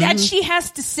that she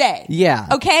has to say. Yeah.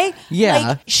 Okay? Yeah.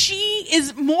 Like, she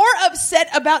is more upset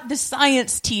about the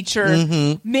science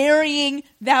teacher marrying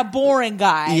that boring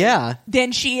guy Yeah.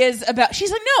 than she is about...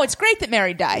 She's like, no, it's great that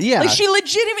Mary died. Yeah. Like, she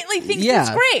legitimately thinks Yeah.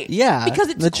 it's great. Yeah. Because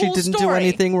it's that a cool she didn't story. do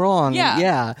anything wrong. Yeah.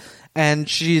 Yeah. And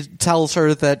she tells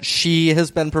her that she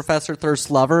has been Professor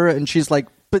Thirst's lover, and she's like,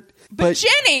 but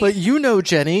Jenny! But you know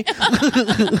Jenny.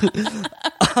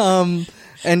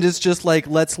 And it's just like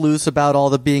lets loose about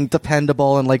all the being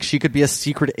dependable and like she could be a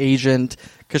secret agent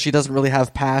because she doesn't really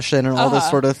have passion and all this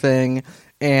sort of thing.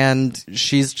 And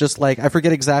she's just like, I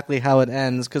forget exactly how it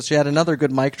ends because she had another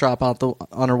good mic drop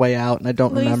on her way out, and I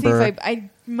don't remember. See if I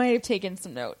might have taken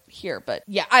some note here, but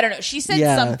yeah, I don't know. She said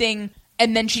something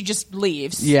and then she just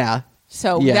leaves. Yeah.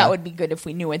 So Yeah. that would be good if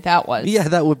we knew what that was. Yeah,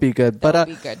 that would be good. But would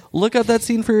be good. Look up that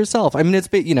scene for yourself. I mean, it's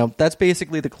that's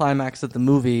basically the climax of the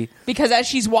movie. Because as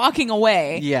she's walking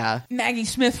away, Yeah. Maggie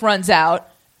Smith runs out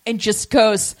and just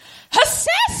goes,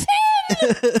 "Assassin!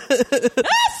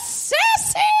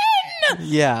 Assassin!"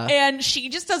 Yeah. And she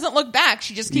just doesn't look back.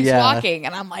 She just keeps Yeah. walking.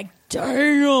 And I'm like,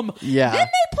 damn. Yeah. Then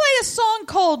they play a song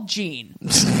called Jean.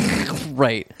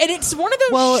 Right. And it's one of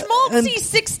those schmaltzy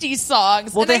 60s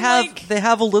songs. Well, and they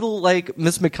have a little like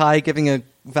Miss Mackay giving a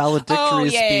valedictory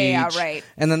speech. Yeah, right.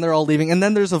 And then they're all leaving, and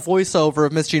then there's a voiceover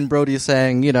of Miss Jean Brody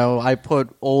saying, I put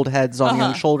old heads on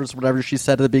young shoulders, whatever she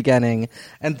said at the beginning,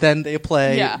 and then they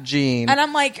play Jean. And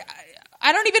I'm like,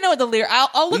 I don't even know what the lyrics.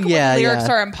 I'll look at what the lyrics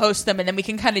are and post them, and then we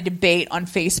can kind of debate on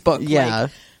Facebook. Yeah.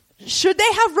 Like, should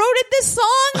they have wrote it this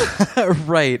song?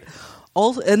 Right.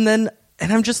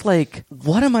 And I'm just like,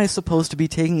 what am I supposed to be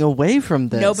taking away from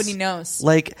this? Nobody knows.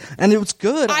 Like, and it was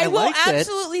good. I will liked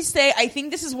absolutely say, I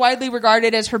think this is widely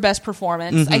regarded as her best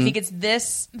performance. I think it's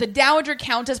the Dowager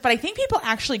Countess, but I think people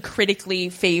actually critically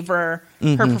favor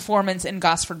her performance in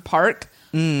Gosford Park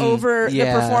over the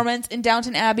performance in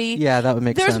Downton Abbey. Yeah, that would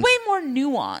make sense. There's way more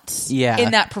nuance Yeah.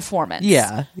 in that performance.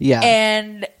 Yeah, yeah.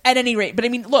 And at any rate, but I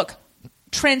mean, look,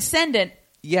 Transcendent,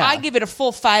 Yeah. I give it a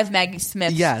full 5 Maggie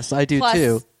Smith. Yes, I do plus,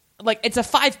 too. Like, it's a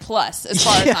 5+ as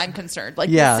far as I'm concerned. Like,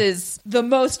 Yeah. this is the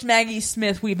most Maggie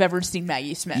Smith we've ever seen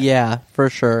Maggie Smith. Yeah, for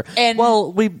sure. And-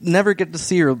 well, we never get to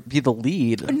see her be the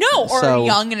lead. No, or so-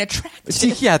 young and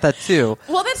attractive. Yeah, that too.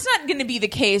 Well, that's not going to be the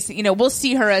case. We'll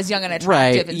see her as young and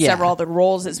attractive Right, in yeah. several other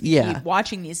roles as we Yeah. keep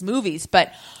watching these movies.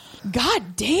 But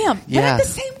god damn. But Yeah. at the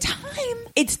same time,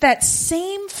 it's that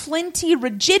same flinty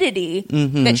rigidity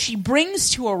that she brings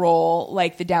to a role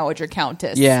like the Dowager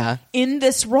Countess. Yeah. In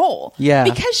this role. Yeah.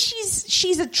 Because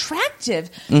she's attractive.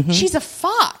 She's a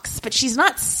fox, but she's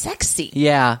not sexy.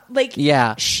 Yeah. Like,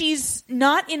 yeah. she's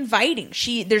not inviting.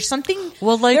 There's something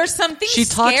she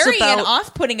talks scary about- and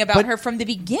off-putting about but- her from the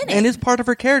beginning. And it's part of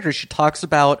her character. She talks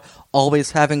about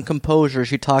always having composure.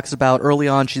 She talks about early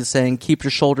on, she's saying, keep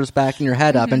your shoulders back and your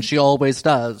head up. And she always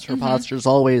does. Her posture's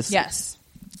always yes.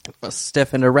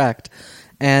 stiff and erect.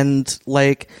 And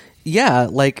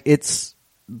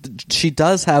she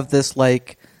does have this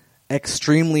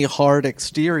extremely hard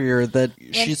exterior that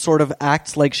she sort of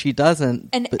acts like she doesn't.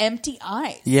 And empty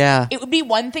eyes. Yeah. It would be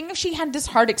one thing if she had this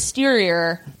hard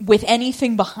exterior with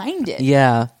anything behind it.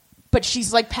 Yeah. But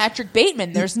she's like Patrick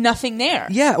Bateman. There's nothing there.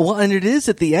 Yeah, well, and it is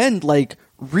at the end,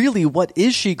 really, what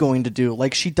is she going to do?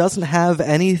 She doesn't have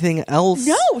anything else.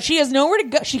 No, she has nowhere to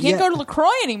go. She can't Yeah. go to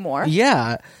LaCroix anymore.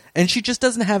 Yeah, and she just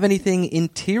doesn't have anything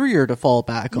interior to fall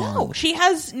back on. No, she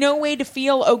has no way to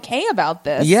feel okay about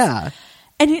this. Yeah.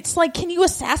 And it's like, can you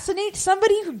assassinate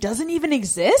somebody who doesn't even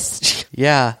exist?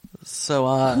 Yeah. So,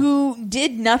 who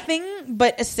did nothing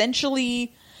but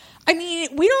essentially... I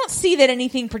mean, we don't see that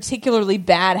anything particularly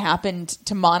bad happened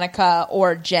to Monica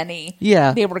or Jenny.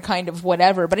 Yeah. They were kind of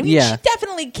whatever. But I mean, Yeah. she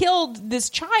definitely killed this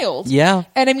child. Yeah.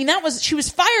 And I mean, she was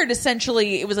fired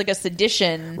essentially. It was like a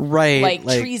sedition, Right,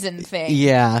 treason thing.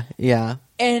 yeah, yeah,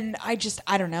 And I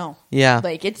don't know. Yeah.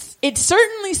 It's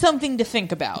certainly something to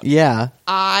think about. yeah.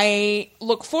 I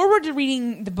look forward to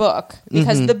reading the book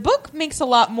because the book makes a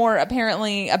lot more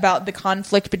apparently about the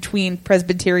conflict between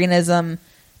Presbyterianism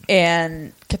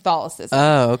and Catholicism.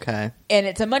 Oh, okay. And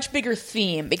it's a much bigger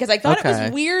theme because I thought it Okay.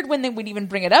 was weird when they would even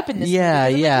bring it up in this Yeah,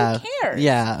 movie. yeah. Like, who cares?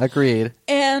 Yeah, agreed.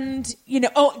 And,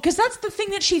 because that's the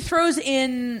thing that she throws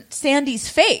in Sandy's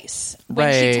face.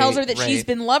 When she Right, tells her that right. she's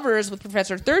been lovers with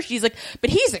Professor Thirst, she's like,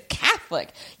 but he's a Catholic.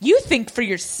 You think for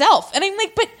yourself. And I'm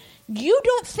like, but you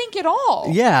don't think at all.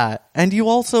 Yeah, and you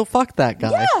also fucked that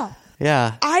guy. Yeah.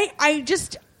 Yeah.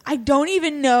 I don't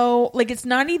even know. Like, it's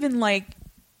not even like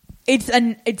it's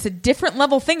a different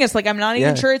level thing. It's like I'm not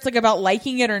even sure it's like about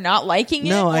liking it or not liking it.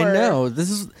 No, I know.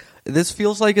 This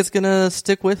feels like it's gonna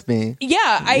stick with me.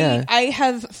 Yeah, I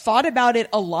have thought about it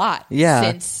a lot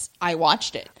since I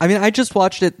watched it. I mean, I just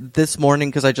watched it this morning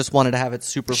because I just wanted to have it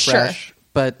super fresh.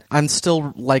 But I'm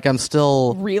still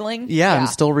reeling. Yeah, I'm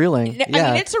still reeling. I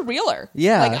mean, it's a reeler.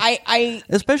 Yeah, like I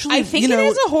think it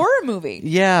is a horror movie.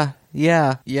 Yeah.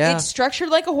 It's structured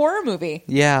like a horror movie.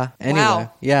 Yeah. Anyway,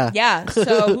 wow. Yeah.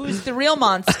 So who's the real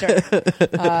monster?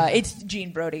 It's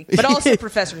Gene Brody, but also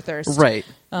Professor Thirst. Right.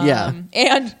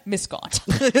 And Miss Gaunt.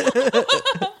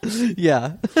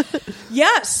 Yeah.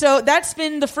 Yeah. So that's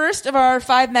been the first of our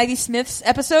 5 Maggie Smiths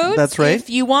episodes. That's right. If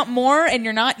you want more and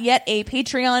you're not yet a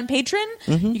Patreon patron,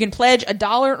 you can pledge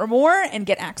 $1 or more and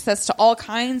get access to all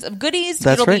kinds of goodies.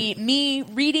 It'll be me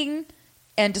reading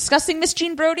and discussing Miss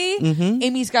Jean Brody.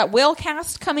 Amy's got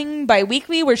Whalecast coming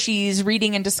bi-weekly where she's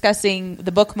reading and discussing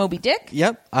the book Moby Dick.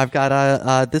 Yep. I've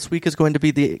got this week is going to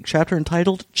be the chapter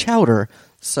entitled Chowder.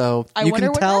 So you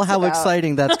can tell how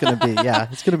exciting that's going to be. Yeah,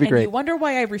 it's going to be great. You wonder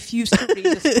why I refuse to read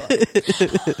this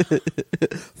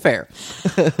book. Fair.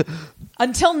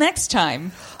 Until next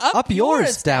time, up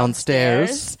yours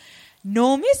downstairs.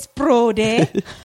 No, Miss Brody.